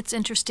interesting. It's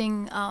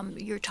interesting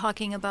you're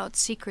talking about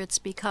secrets,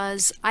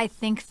 because I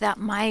think that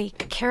my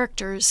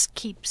characters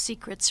keep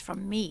secrets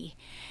from me.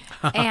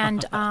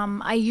 And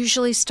I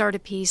usually start a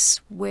piece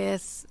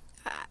with,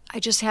 I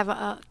just have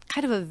a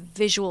kind of a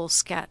visual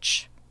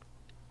sketch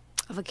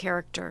of a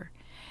character.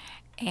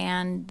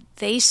 And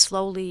they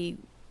slowly,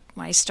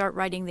 when I start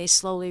writing, they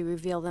slowly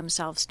reveal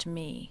themselves to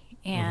me.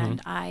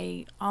 And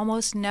I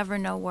almost never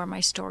know where my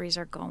stories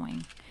are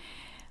going,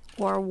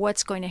 or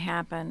what's going to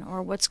happen,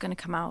 or what's going to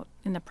come out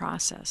in the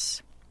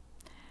process.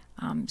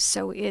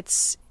 So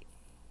it's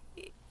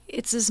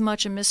it's as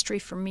much a mystery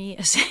for me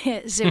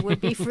as it would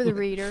be for the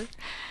reader.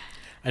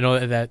 I know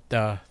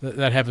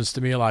that happens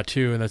to me a lot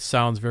too, and that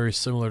sounds very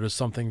similar to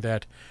something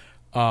that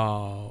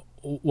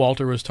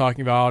Walter was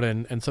talking about,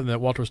 and something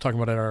that Walter was talking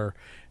about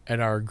at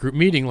our group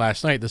meeting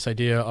last night. This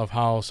idea of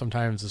how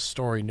sometimes the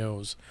story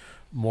knows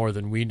more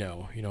than we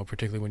know.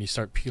 Particularly when you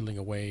start peeling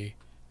away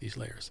these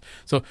layers.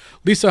 So,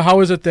 Lisa, how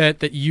is it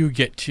that you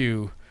get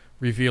to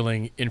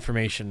revealing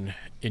information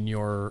in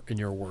your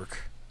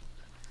work?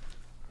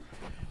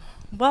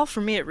 Well,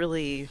 for me, it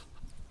really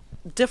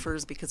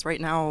differs because right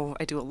now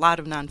I do a lot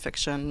of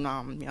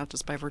nonfiction,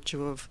 just by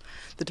virtue of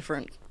the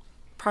different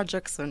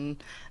projects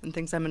and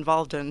things I'm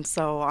involved in.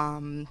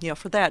 So,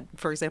 for that,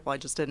 for example, I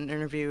just did an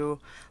interview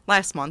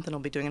last month, and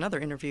I'll be doing another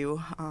interview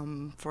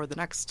for the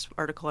next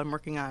article I'm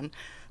working on.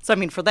 So,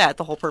 for that,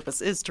 the whole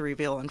purpose is to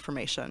reveal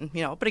information,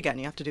 but again,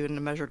 you have to do it in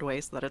a measured way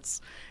so that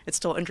it's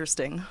still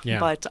interesting. Yeah.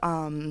 But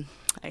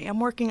I am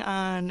working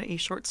on a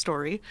short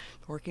story.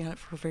 Been working on it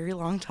for a very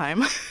long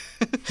time.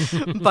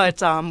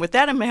 But with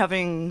that, I'm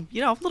having,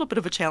 a little bit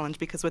of a challenge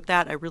because with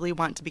that, I really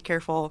want to be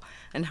careful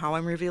in how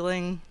I'm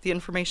revealing the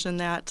information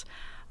that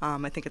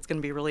I think it's going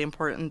to be really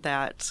important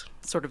that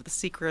sort of the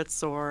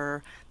secrets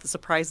or the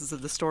surprises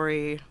of the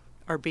story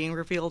are being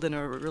revealed in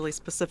a really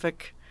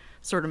specific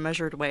sort of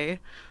measured way.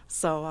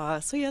 So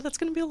yeah, that's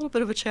going to be a little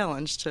bit of a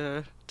challenge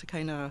to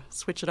kind of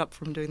switch it up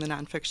from doing the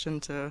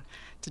nonfiction to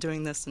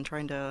doing this and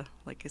trying to,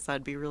 like I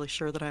said, be really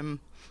sure that I'm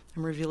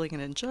revealing it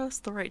in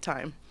just the right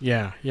time.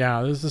 Yeah.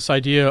 There's this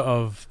idea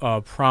of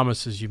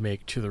promises you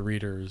make to the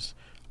readers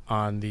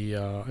on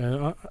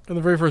the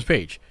very first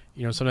page.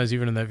 Sometimes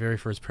even in that very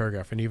first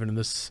paragraph, and even in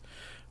this,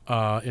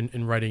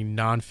 in writing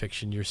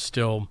nonfiction, you're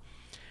still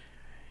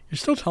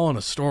telling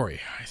a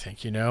story, I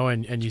think,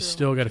 and you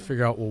still got to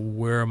figure out, well,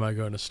 where am I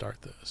going to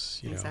start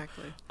this?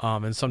 Exactly.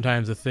 And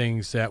sometimes the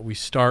things that we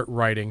start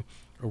writing,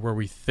 or where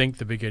we think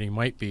the beginning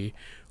might be,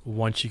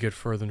 once you get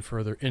further and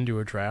further into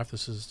a draft,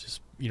 this is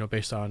just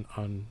based on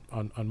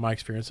my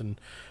experience and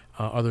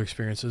other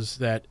experiences,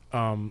 that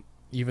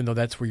even though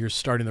that's where you're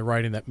starting the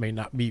writing, that may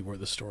not be where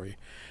the story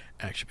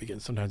actually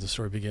begins. Sometimes the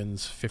story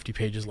begins 50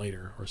 pages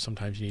later, or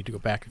sometimes you need to go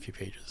back a few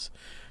pages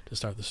to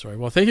start the story.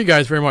 Well, thank you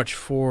guys very much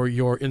for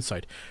your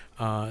insight.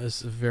 This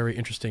is a very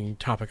interesting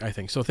topic, I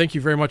think. So thank you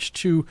very much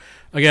to,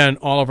 again,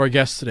 all of our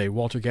guests today: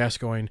 Walter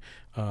Gascoigne,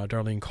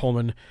 Darleen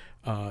Coleman,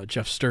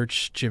 Jeff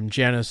Sturycz, Jim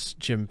Janus,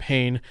 Jim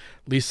Payne,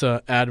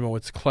 Lisa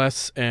Adamowicz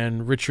Kless,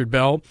 and Richard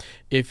Bell.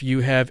 If you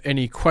have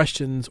any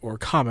questions or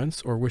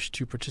comments or wish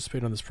to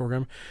participate on this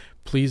program,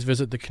 please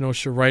visit the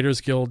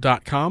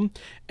KenoshaWritersGuild.com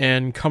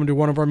and come to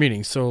one of our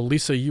meetings. So,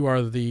 Lisa, you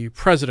are the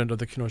president of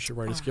the Kenosha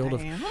Writers Guild.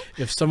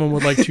 If someone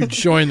would like to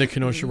join the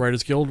Kenosha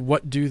Writers Guild,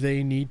 what do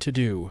they need to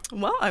do?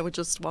 Well, I would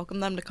just welcome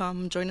them to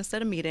come join us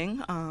at a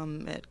meeting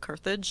at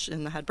Carthage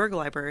in the Hedberg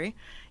Library.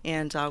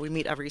 And we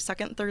meet every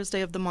second Thursday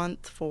of the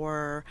month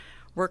for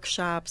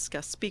workshops,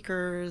 guest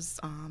speakers,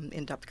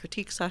 in-depth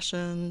critique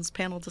sessions,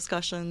 panel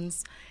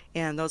discussions,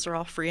 and those are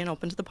all free and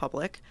open to the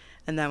public.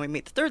 And then we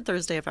meet the third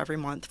Thursday of every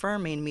month for our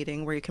main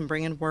meeting, where you can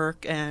bring in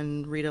work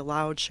and read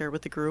aloud, share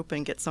with the group,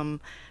 and get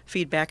some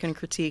feedback and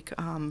critique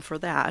for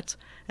that.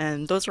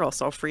 And those are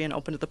also free and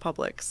open to the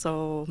public.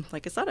 So,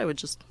 like I said, I would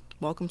just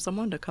welcome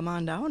someone to come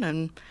on down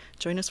and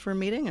join us for a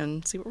meeting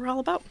and see what we're all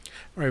about.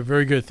 All right,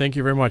 very good. Thank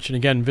you very much. And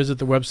again, visit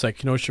the website,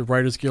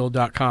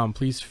 KenoshaWritersGuild.com.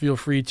 Please feel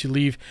free to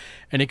leave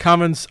any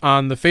comments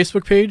on the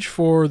Facebook page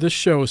for this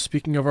show,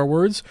 Speaking of Our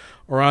Words,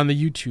 or on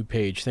the YouTube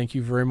page. Thank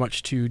you very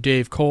much to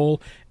Dave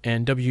Cole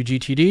and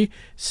WGTD,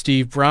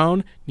 Steve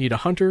Brown, Nita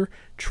Hunter,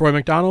 Troy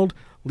McDonald,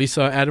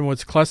 Lisa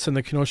Adamowicz Kless, and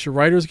the Kenosha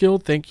Writers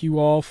Guild. Thank you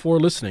all for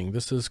listening.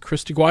 This is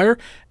Chris DeGuire,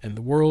 and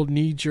the world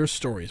needs your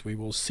stories. We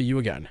will see you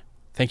again.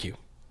 Thank you.